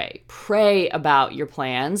to pray. Pray about your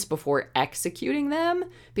plans before executing them,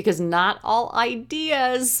 because not all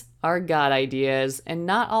ideas are God ideas, and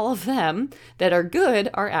not all of them that are good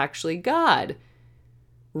are actually God.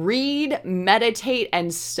 Read, meditate,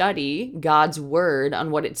 and study God's word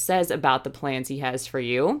on what it says about the plans He has for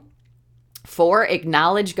you. 4,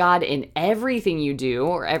 acknowledge God in everything you do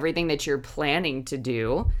or everything that you're planning to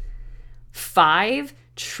do. 5,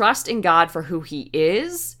 trust in God for who He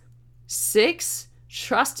is. 6,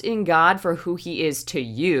 trust in God for who He is to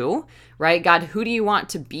you, right? God, who do you want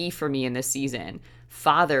to be for me in this season?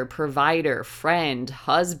 Father, provider, friend,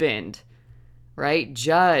 husband, right?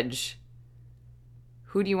 Judge.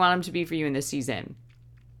 Who do you want Him to be for you in this season?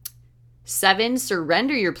 7,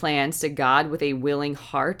 surrender your plans to God with a willing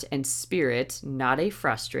heart and spirit, not a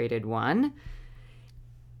frustrated one.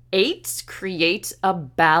 8, create a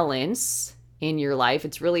balance in your life.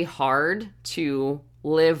 It's really hard to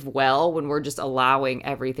live well when we're just allowing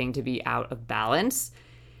everything to be out of balance.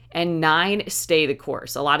 And 9, stay the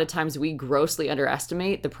course. A lot of times we grossly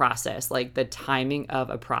underestimate the process. Like the timing of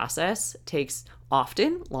a process takes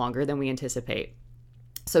often longer than we anticipate.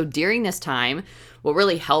 So during this time, what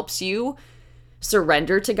really helps you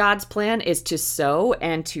surrender to God's plan is to sow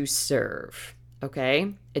and to serve,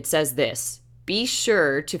 okay? It says this: be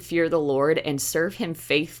sure to fear the Lord and serve Him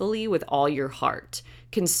faithfully with all your heart.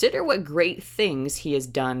 Consider what great things He has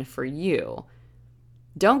done for you.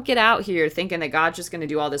 Don't get out here thinking that God's just going to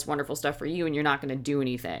do all this wonderful stuff for you and you're not going to do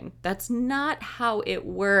anything. That's not how it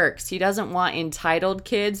works. He doesn't want entitled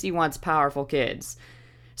kids. He wants powerful kids.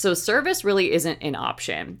 So service really isn't an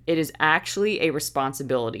option. It is actually a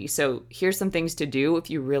responsibility. So here's some things to do if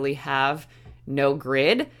you really have no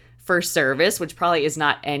grid for service, which probably is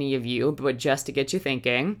not any of you, but just to get you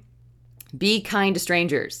thinking. Be kind to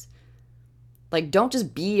strangers. Like, don't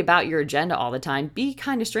just be about your agenda all the time. Be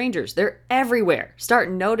kind to strangers. They're everywhere. Start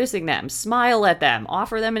noticing them. Smile at them.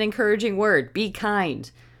 Offer them an encouraging word. Be kind.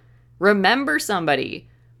 Remember somebody.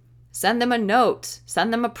 Send them a note,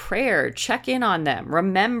 send them a prayer, check in on them,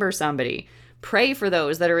 remember somebody, pray for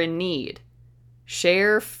those that are in need,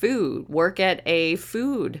 share food, work at a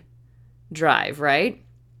food drive, right?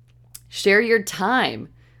 Share your time.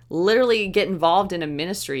 Literally get involved in a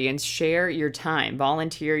ministry and share your time.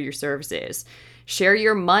 Volunteer your services. Share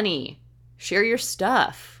your money. Share your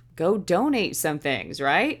stuff. Go donate some things,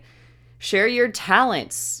 right? Share your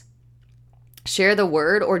talents. Share the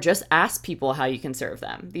word or just ask people how you can serve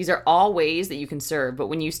them. These are all ways that you can serve. But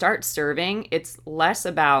when you start serving, it's less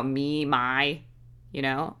about me, my,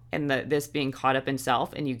 and this being caught up in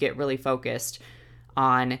self, and you get really focused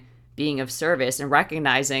on being of service and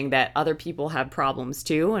recognizing that other people have problems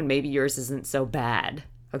too, and maybe yours isn't so bad.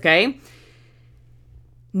 Okay?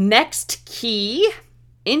 Next key,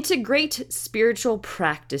 integrate spiritual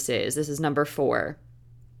practices. This is number 4.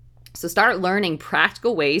 So start learning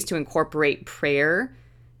practical ways to incorporate prayer,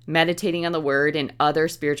 meditating on the word, and other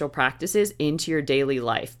spiritual practices into your daily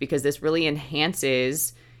life, because this really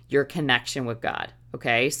enhances your connection with God.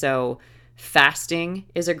 Okay? So fasting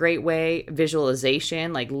is a great way.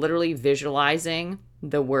 Visualization, like literally visualizing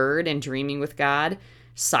the word and dreaming with God.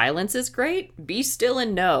 Silence is great. Be still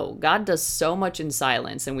and know. God does so much in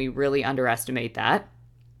silence, and we really underestimate that.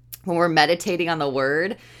 When we're meditating on the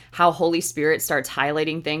word, how Holy Spirit starts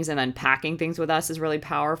highlighting things and unpacking things with us is really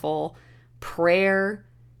powerful. Prayer,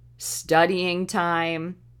 studying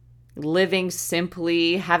time, living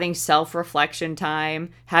simply, having self-reflection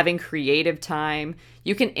time, having creative time.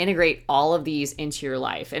 You can integrate all of these into your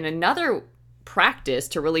life. And another practice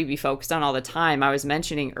to really be focused on all the time, I was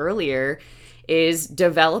mentioning earlier, is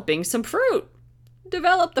developing some fruit.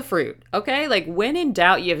 Develop the fruit, okay? Like when in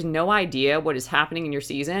doubt, you have no idea what is happening in your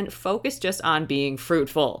season, focus just on being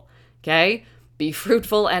fruitful, okay? Be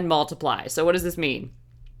fruitful and multiply. So what does this mean?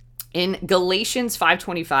 In Galatians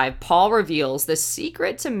 5:25, Paul reveals the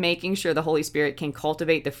secret to making sure the Holy Spirit can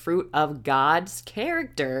cultivate the fruit of God's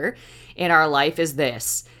character in our life is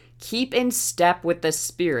this: keep in step with the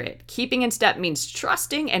Spirit. Keeping in step means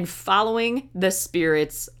trusting and following the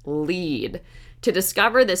Spirit's lead. To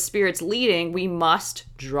discover the Spirit's leading, we must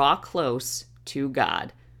draw close to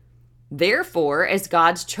God. Therefore, as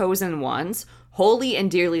God's chosen ones, holy and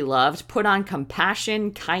dearly loved, put on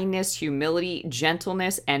compassion, kindness, humility,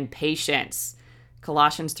 gentleness, and patience.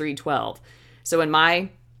 Colossians 3:12. So in my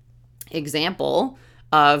example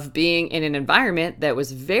of being in an environment that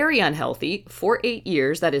was very unhealthy for 8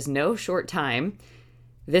 years, that is no short time,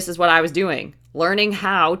 this is what I was doing. Learning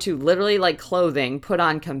how to literally, like clothing, put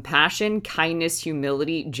on compassion, kindness,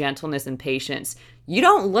 humility, gentleness, and patience. You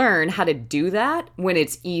don't learn how to do that when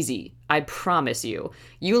it's easy. I promise you.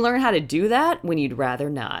 You learn how to do that when you'd rather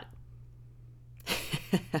not.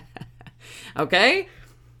 Okay?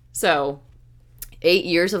 So, 8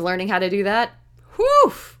 years of learning how to do that,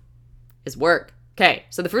 whew, is work. Okay,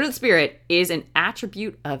 so the fruit of the Spirit is an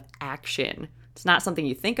attribute of action. It's not something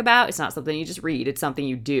you think about. It's not something you just read. It's something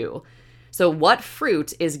you do. So what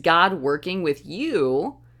fruit is God working with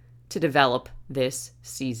you to develop this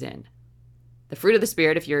season? The fruit of the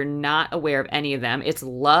Spirit, if you're not aware of any of them, it's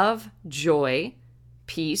love, joy,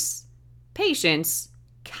 peace, patience,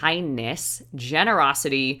 kindness,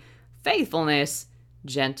 generosity, faithfulness,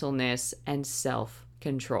 gentleness, and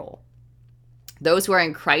self-control. Those who are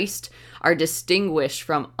in Christ are distinguished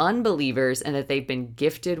from unbelievers in that they've been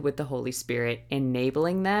gifted with the Holy Spirit,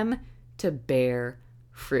 enabling them to bear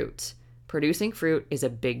fruit. Producing fruit is a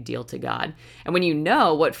big deal to God. And when you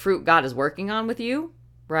know what fruit God is working on with you,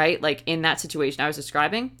 right? Like in that situation I was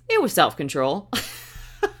describing, it was self-control.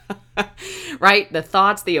 Right? The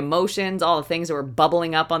thoughts, the emotions, all the things that were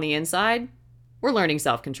bubbling up on the inside, we're learning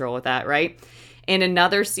self-control with that, right? In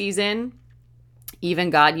another season,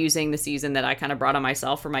 even God using the season that I kind of brought on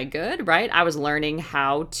myself for my good, right? I was learning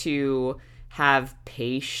how to have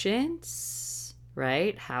patience,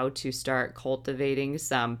 right? How to start cultivating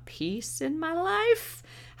some peace in my life,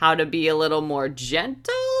 how to be a little more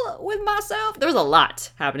gentle with myself. There was a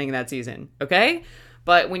lot happening in that season, okay?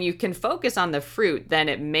 But when you can focus on the fruit, then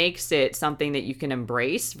it makes it something that you can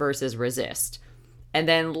embrace versus resist. And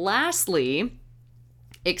then lastly,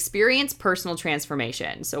 experience personal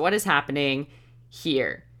transformation. So what is happening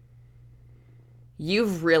here?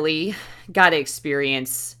 You've really got to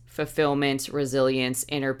experience fulfillment, resilience,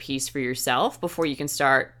 inner peace for yourself before you can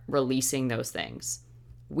start releasing those things.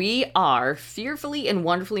 We are fearfully and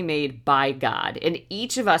wonderfully made by God, and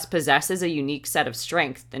each of us possesses a unique set of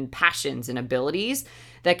strengths and passions and abilities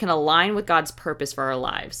that can align with God's purpose for our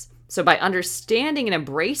lives. So by understanding and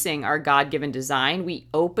embracing our God-given design, we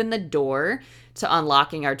open the door to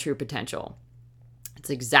unlocking our true potential. It's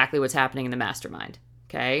exactly what's happening in the mastermind,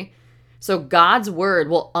 okay? So God's word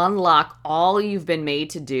will unlock all you've been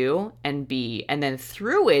made to do and be, and then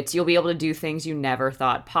through it, you'll be able to do things you never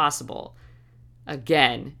thought possible.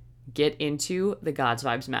 Again, get into the God's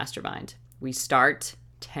Vibes Mastermind. We start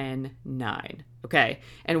 10/9. Okay.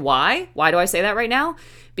 And why? Why do I say that right now?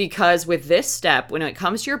 Because with this step, when it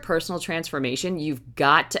comes to your personal transformation, you've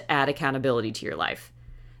got to add accountability to your life.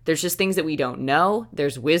 There's just things that we don't know.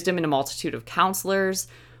 There's wisdom in a multitude of counselors.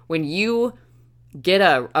 When you get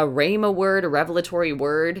a rhema word, a revelatory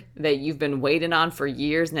word that you've been waiting on for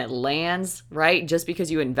years and it lands, right? Just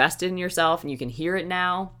because you invested in yourself and you can hear it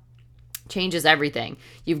now, changes everything.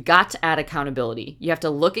 You've got to add accountability. You have to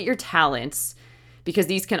look at your talents, because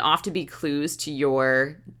these can often be clues to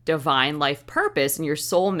your divine life purpose and your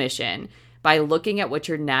soul mission by looking at what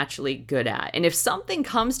you're naturally good at. And if something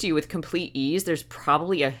comes to you with complete ease, there's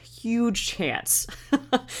probably a huge chance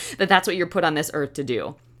that that's what you're put on this earth to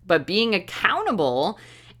do. But being accountable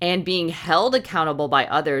and being held accountable by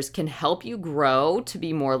others can help you grow to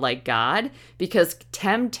be more like God, because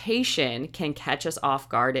temptation can catch us off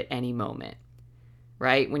guard at any moment,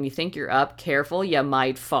 right? When you think you're up, careful, you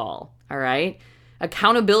might fall, all right?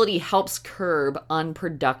 Accountability helps curb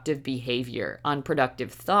unproductive behavior,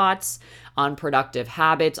 unproductive thoughts, unproductive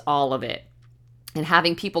habits, all of it. And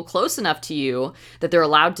having people close enough to you that they're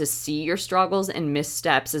allowed to see your struggles and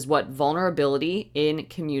missteps is what vulnerability in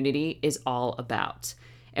community is all about.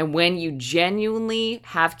 And when you genuinely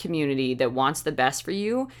have community that wants the best for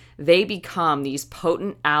you, they become these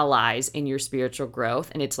potent allies in your spiritual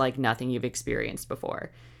growth, and it's like nothing you've experienced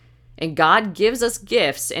before. And God gives us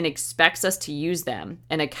gifts and expects us to use them.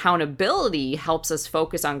 And accountability helps us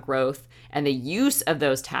focus on growth and the use of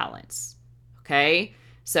those talents. Okay?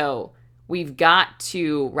 So we've got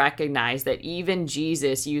to recognize that even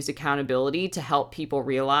Jesus used accountability to help people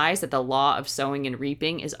realize that the law of sowing and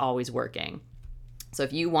reaping is always working. So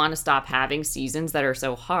if you want to stop having seasons that are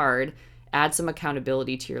so hard, add some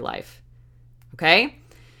accountability to your life. Okay?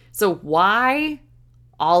 So why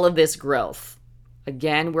all of this growth?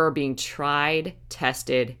 Again, we're being tried,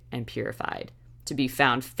 tested, and purified to be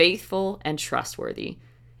found faithful and trustworthy.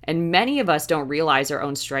 And many of us don't realize our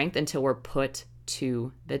own strength until we're put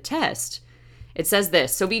to the test. It says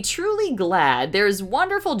this, "So be truly glad. There is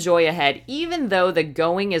wonderful joy ahead, even though the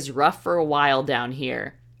going is rough for a while down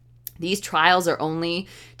here. These trials are only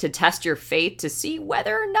to test your faith to see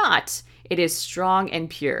whether or not it is strong and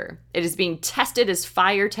pure. It is being tested as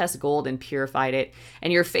fire tests gold and purified it,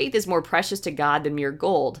 and your faith is more precious to God than mere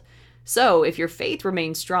gold. So if your faith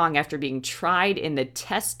remains strong after being tried in the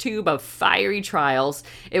test tube of fiery trials,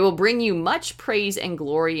 it will bring you much praise and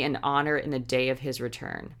glory and honor in the day of his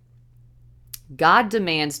return." God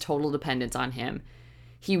demands total dependence on him.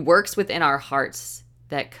 He works within our hearts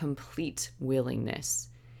that complete willingness.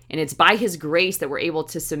 And it's by his grace that we're able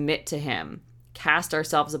to submit to him, cast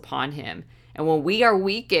ourselves upon him. And when we are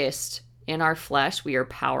weakest in our flesh, we are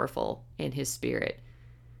powerful in his spirit.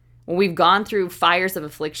 When we've gone through fires of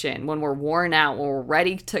affliction, when we're worn out, when we're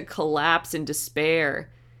ready to collapse in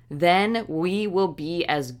despair, then we will be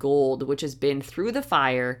as gold, which has been through the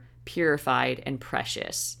fire, purified and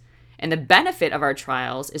precious. And the benefit of our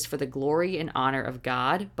trials is for the glory and honor of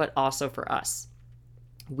God, but also for us.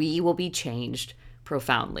 We will be changed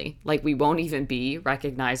profoundly. Like we won't even be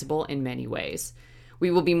recognizable in many ways. We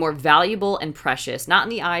will be more valuable and precious, not in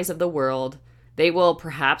the eyes of the world. They will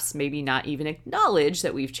perhaps maybe not even acknowledge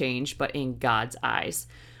that we've changed, but in God's eyes.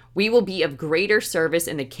 We will be of greater service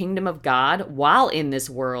in the kingdom of God while in this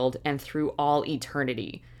world and through all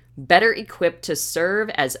eternity. Better equipped to serve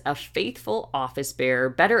as a faithful office bearer,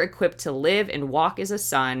 better equipped to live and walk as a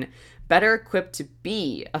son, better equipped to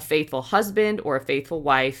be a faithful husband or a faithful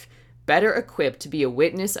wife, better equipped to be a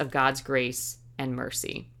witness of God's grace and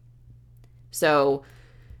mercy. So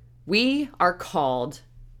we are called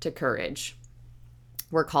to courage.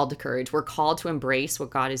 We're called to courage. We're called to embrace what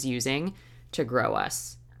God is using to grow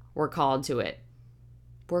us. We're called to it.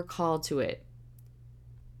 We're called to it.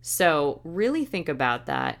 So really think about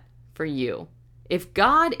that for you. If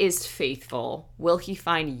God is faithful, will he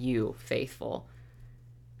find you faithful?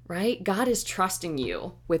 Right? God is trusting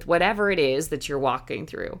you with whatever it is that you're walking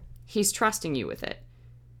through. He's trusting you with it.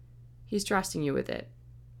 He's trusting you with it.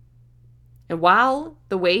 And while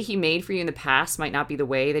the way he made for you in the past might not be the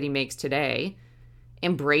way that he makes today,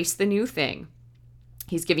 embrace the new thing.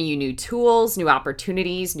 He's giving you new tools, new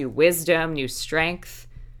opportunities, new wisdom, new strength.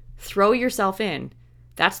 Throw yourself in.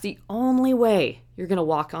 That's the only way you're going to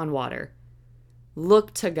walk on water.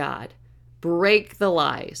 Look to God. Break the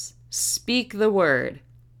lies. Speak the word.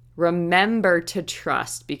 Remember to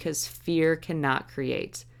trust, because fear cannot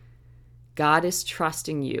create. God is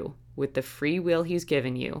trusting you with the free will he's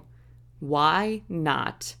given you. Why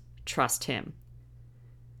not trust him?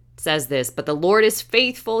 It says this, but the Lord is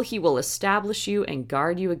faithful. He will establish you and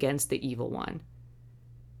guard you against the evil one.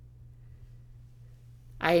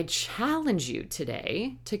 I challenge you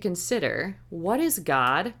today to consider, what is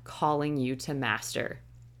God calling you to master?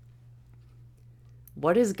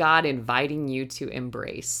 What is God inviting you to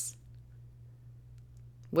embrace?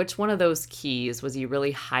 Which one of those keys was he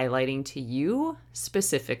really highlighting to you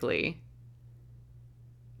specifically?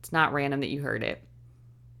 It's not random that you heard it.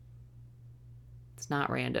 It's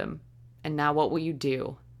not random. And now what will you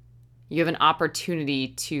do? You have an opportunity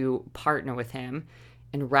to partner with him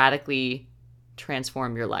and radically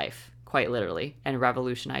transform your life, quite literally, and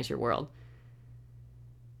revolutionize your world.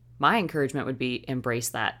 My encouragement would be embrace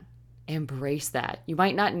that. Embrace that. You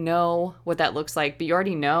might not know what that looks like, but you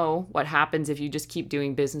already know what happens if you just keep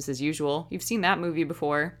doing business as usual. You've seen that movie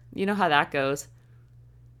before. You know how that goes.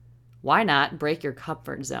 Why not break your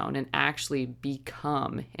comfort zone and actually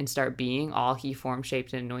become and start being all he formed,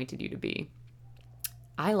 shaped, and anointed you to be?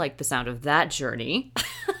 I like the sound of that journey.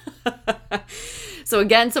 So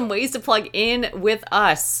again, some ways to plug in with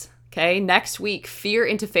us. Okay, next week, Fear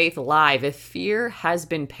into Faith Live. If fear has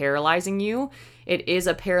been paralyzing you, it is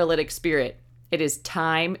a paralytic spirit. It is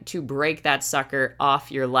time to break that sucker off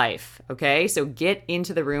your life. Okay, so get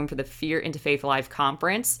into the room for the Fear into Faith Live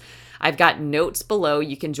conference. I've got notes below.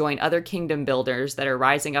 You can join other kingdom builders that are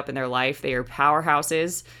rising up in their life. They are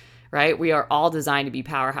powerhouses, right? We are all designed to be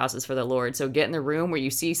powerhouses for the Lord. So get in the room where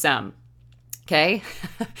you see some. Okay?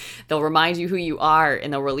 They'll remind you who you are,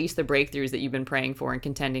 and they'll release the breakthroughs that you've been praying for and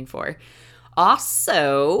contending for.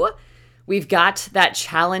 Also, we've got that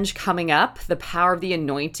challenge coming up, the power of the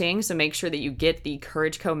anointing. So make sure that you get the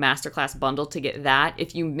Courage Co Masterclass bundle to get that.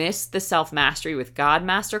 If you missed the Self-Mastery with God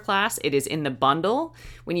Masterclass, it is in the bundle.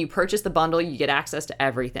 When you purchase the bundle, you get access to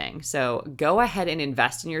everything. So go ahead and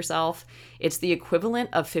invest in yourself. It's the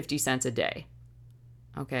equivalent of 50 cents a day.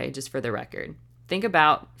 Okay, just for the record. Think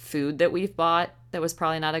about food that we've bought that was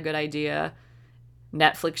probably not a good idea.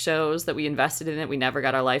 Netflix shows that we invested in it, we never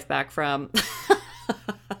got our life back from.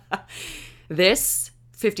 This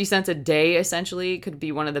 50 cents a day essentially could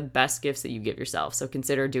be one of the best gifts that you give yourself. So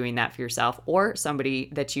consider doing that for yourself or somebody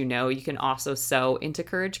that you know. You can also sow into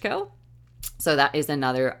Courage Co. So that is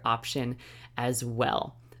another option as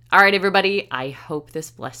well. All right, everybody. I hope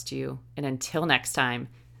this blessed you. And until next time,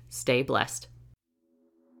 stay blessed.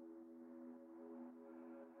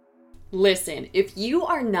 Listen, if you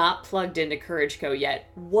are not plugged into Courage Co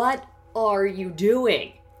yet, what are you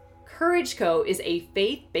doing? Courage Co is a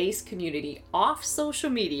faith-based community off social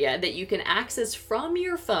media that you can access from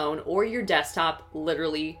your phone or your desktop,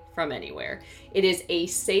 literally from anywhere. It is a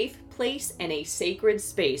safe place and a sacred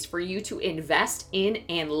space for you to invest in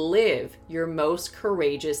and live your most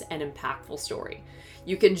courageous and impactful story.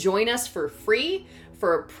 You can join us for free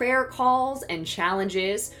for prayer calls and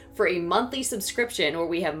challenges, for a monthly subscription where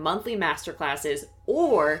we have monthly masterclasses,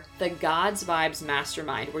 or the God's Vibes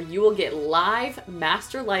Mastermind, where you will get live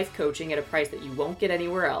master life coaching at a price that you won't get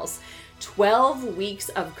anywhere else. 12 weeks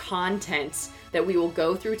of content that we will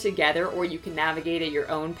go through together, or you can navigate at your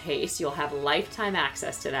own pace. You'll have lifetime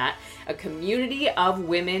access to that. A community of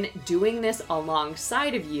women doing this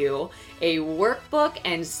alongside of you, a workbook,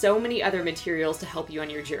 and so many other materials to help you on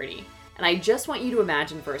your journey. And I just want you to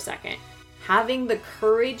imagine for a second, having the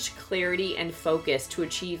courage, clarity, and focus to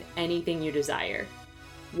achieve anything you desire.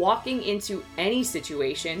 Walking into any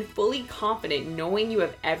situation fully confident, knowing you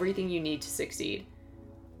have everything you need to succeed.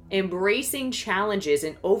 Embracing challenges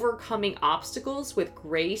and overcoming obstacles with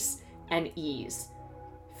grace and ease.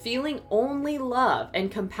 Feeling only love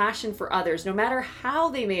and compassion for others, no matter how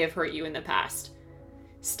they may have hurt you in the past.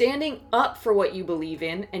 Standing up for what you believe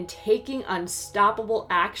in and taking unstoppable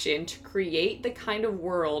action to create the kind of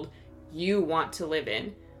world you want to live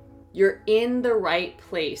in. You're in the right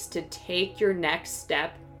place to take your next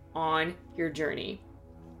step on your journey.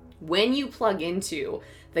 When you plug into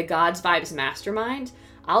the God's Vibes Mastermind,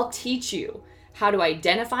 I'll teach you how to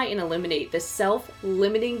identify and eliminate the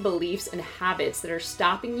self-limiting beliefs and habits that are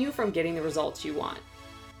stopping you from getting the results you want.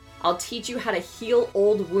 I'll teach you how to heal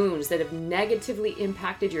old wounds that have negatively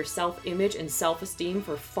impacted your self-image and self-esteem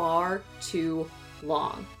for far too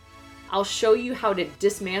long. I'll show you how to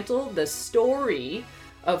dismantle the story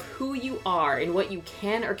of who you are and what you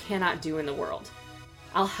can or cannot do in the world.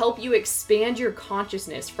 I'll help you expand your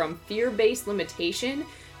consciousness from fear-based limitation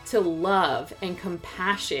to love and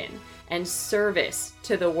compassion and service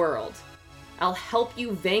to the world. I'll help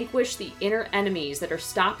you vanquish the inner enemies that are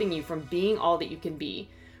stopping you from being all that you can be.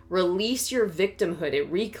 Release your victimhood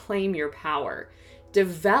and reclaim your power.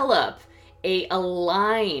 Develop a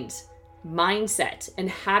aligned, mindset, and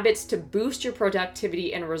habits to boost your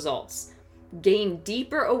productivity and results. Gain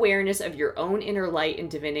deeper awareness of your own inner light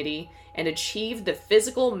and divinity, and achieve the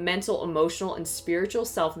physical, mental, emotional, and spiritual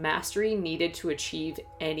self-mastery needed to achieve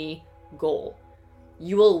any goal.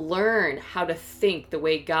 You will learn how to think the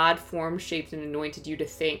way God formed, shaped, and anointed you to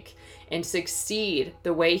think, and succeed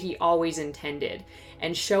the way He always intended,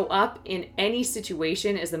 and show up in any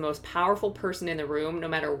situation as the most powerful person in the room, no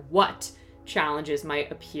matter what challenges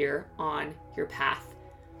might appear on your path.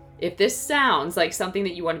 If this sounds like something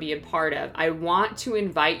that you want to be a part of, I want to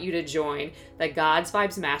invite you to join the God's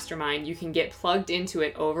Vibes Mastermind. You can get plugged into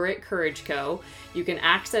it over at Courage Co. You can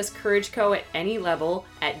access Courage Co at any level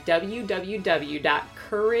at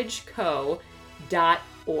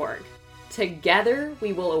www.courageco.org. Together,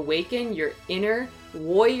 we will awaken your inner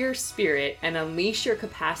warrior spirit and unleash your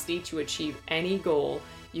capacity to achieve any goal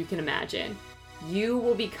you can imagine. You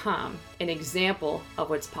will become an example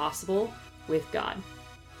of what's possible with God.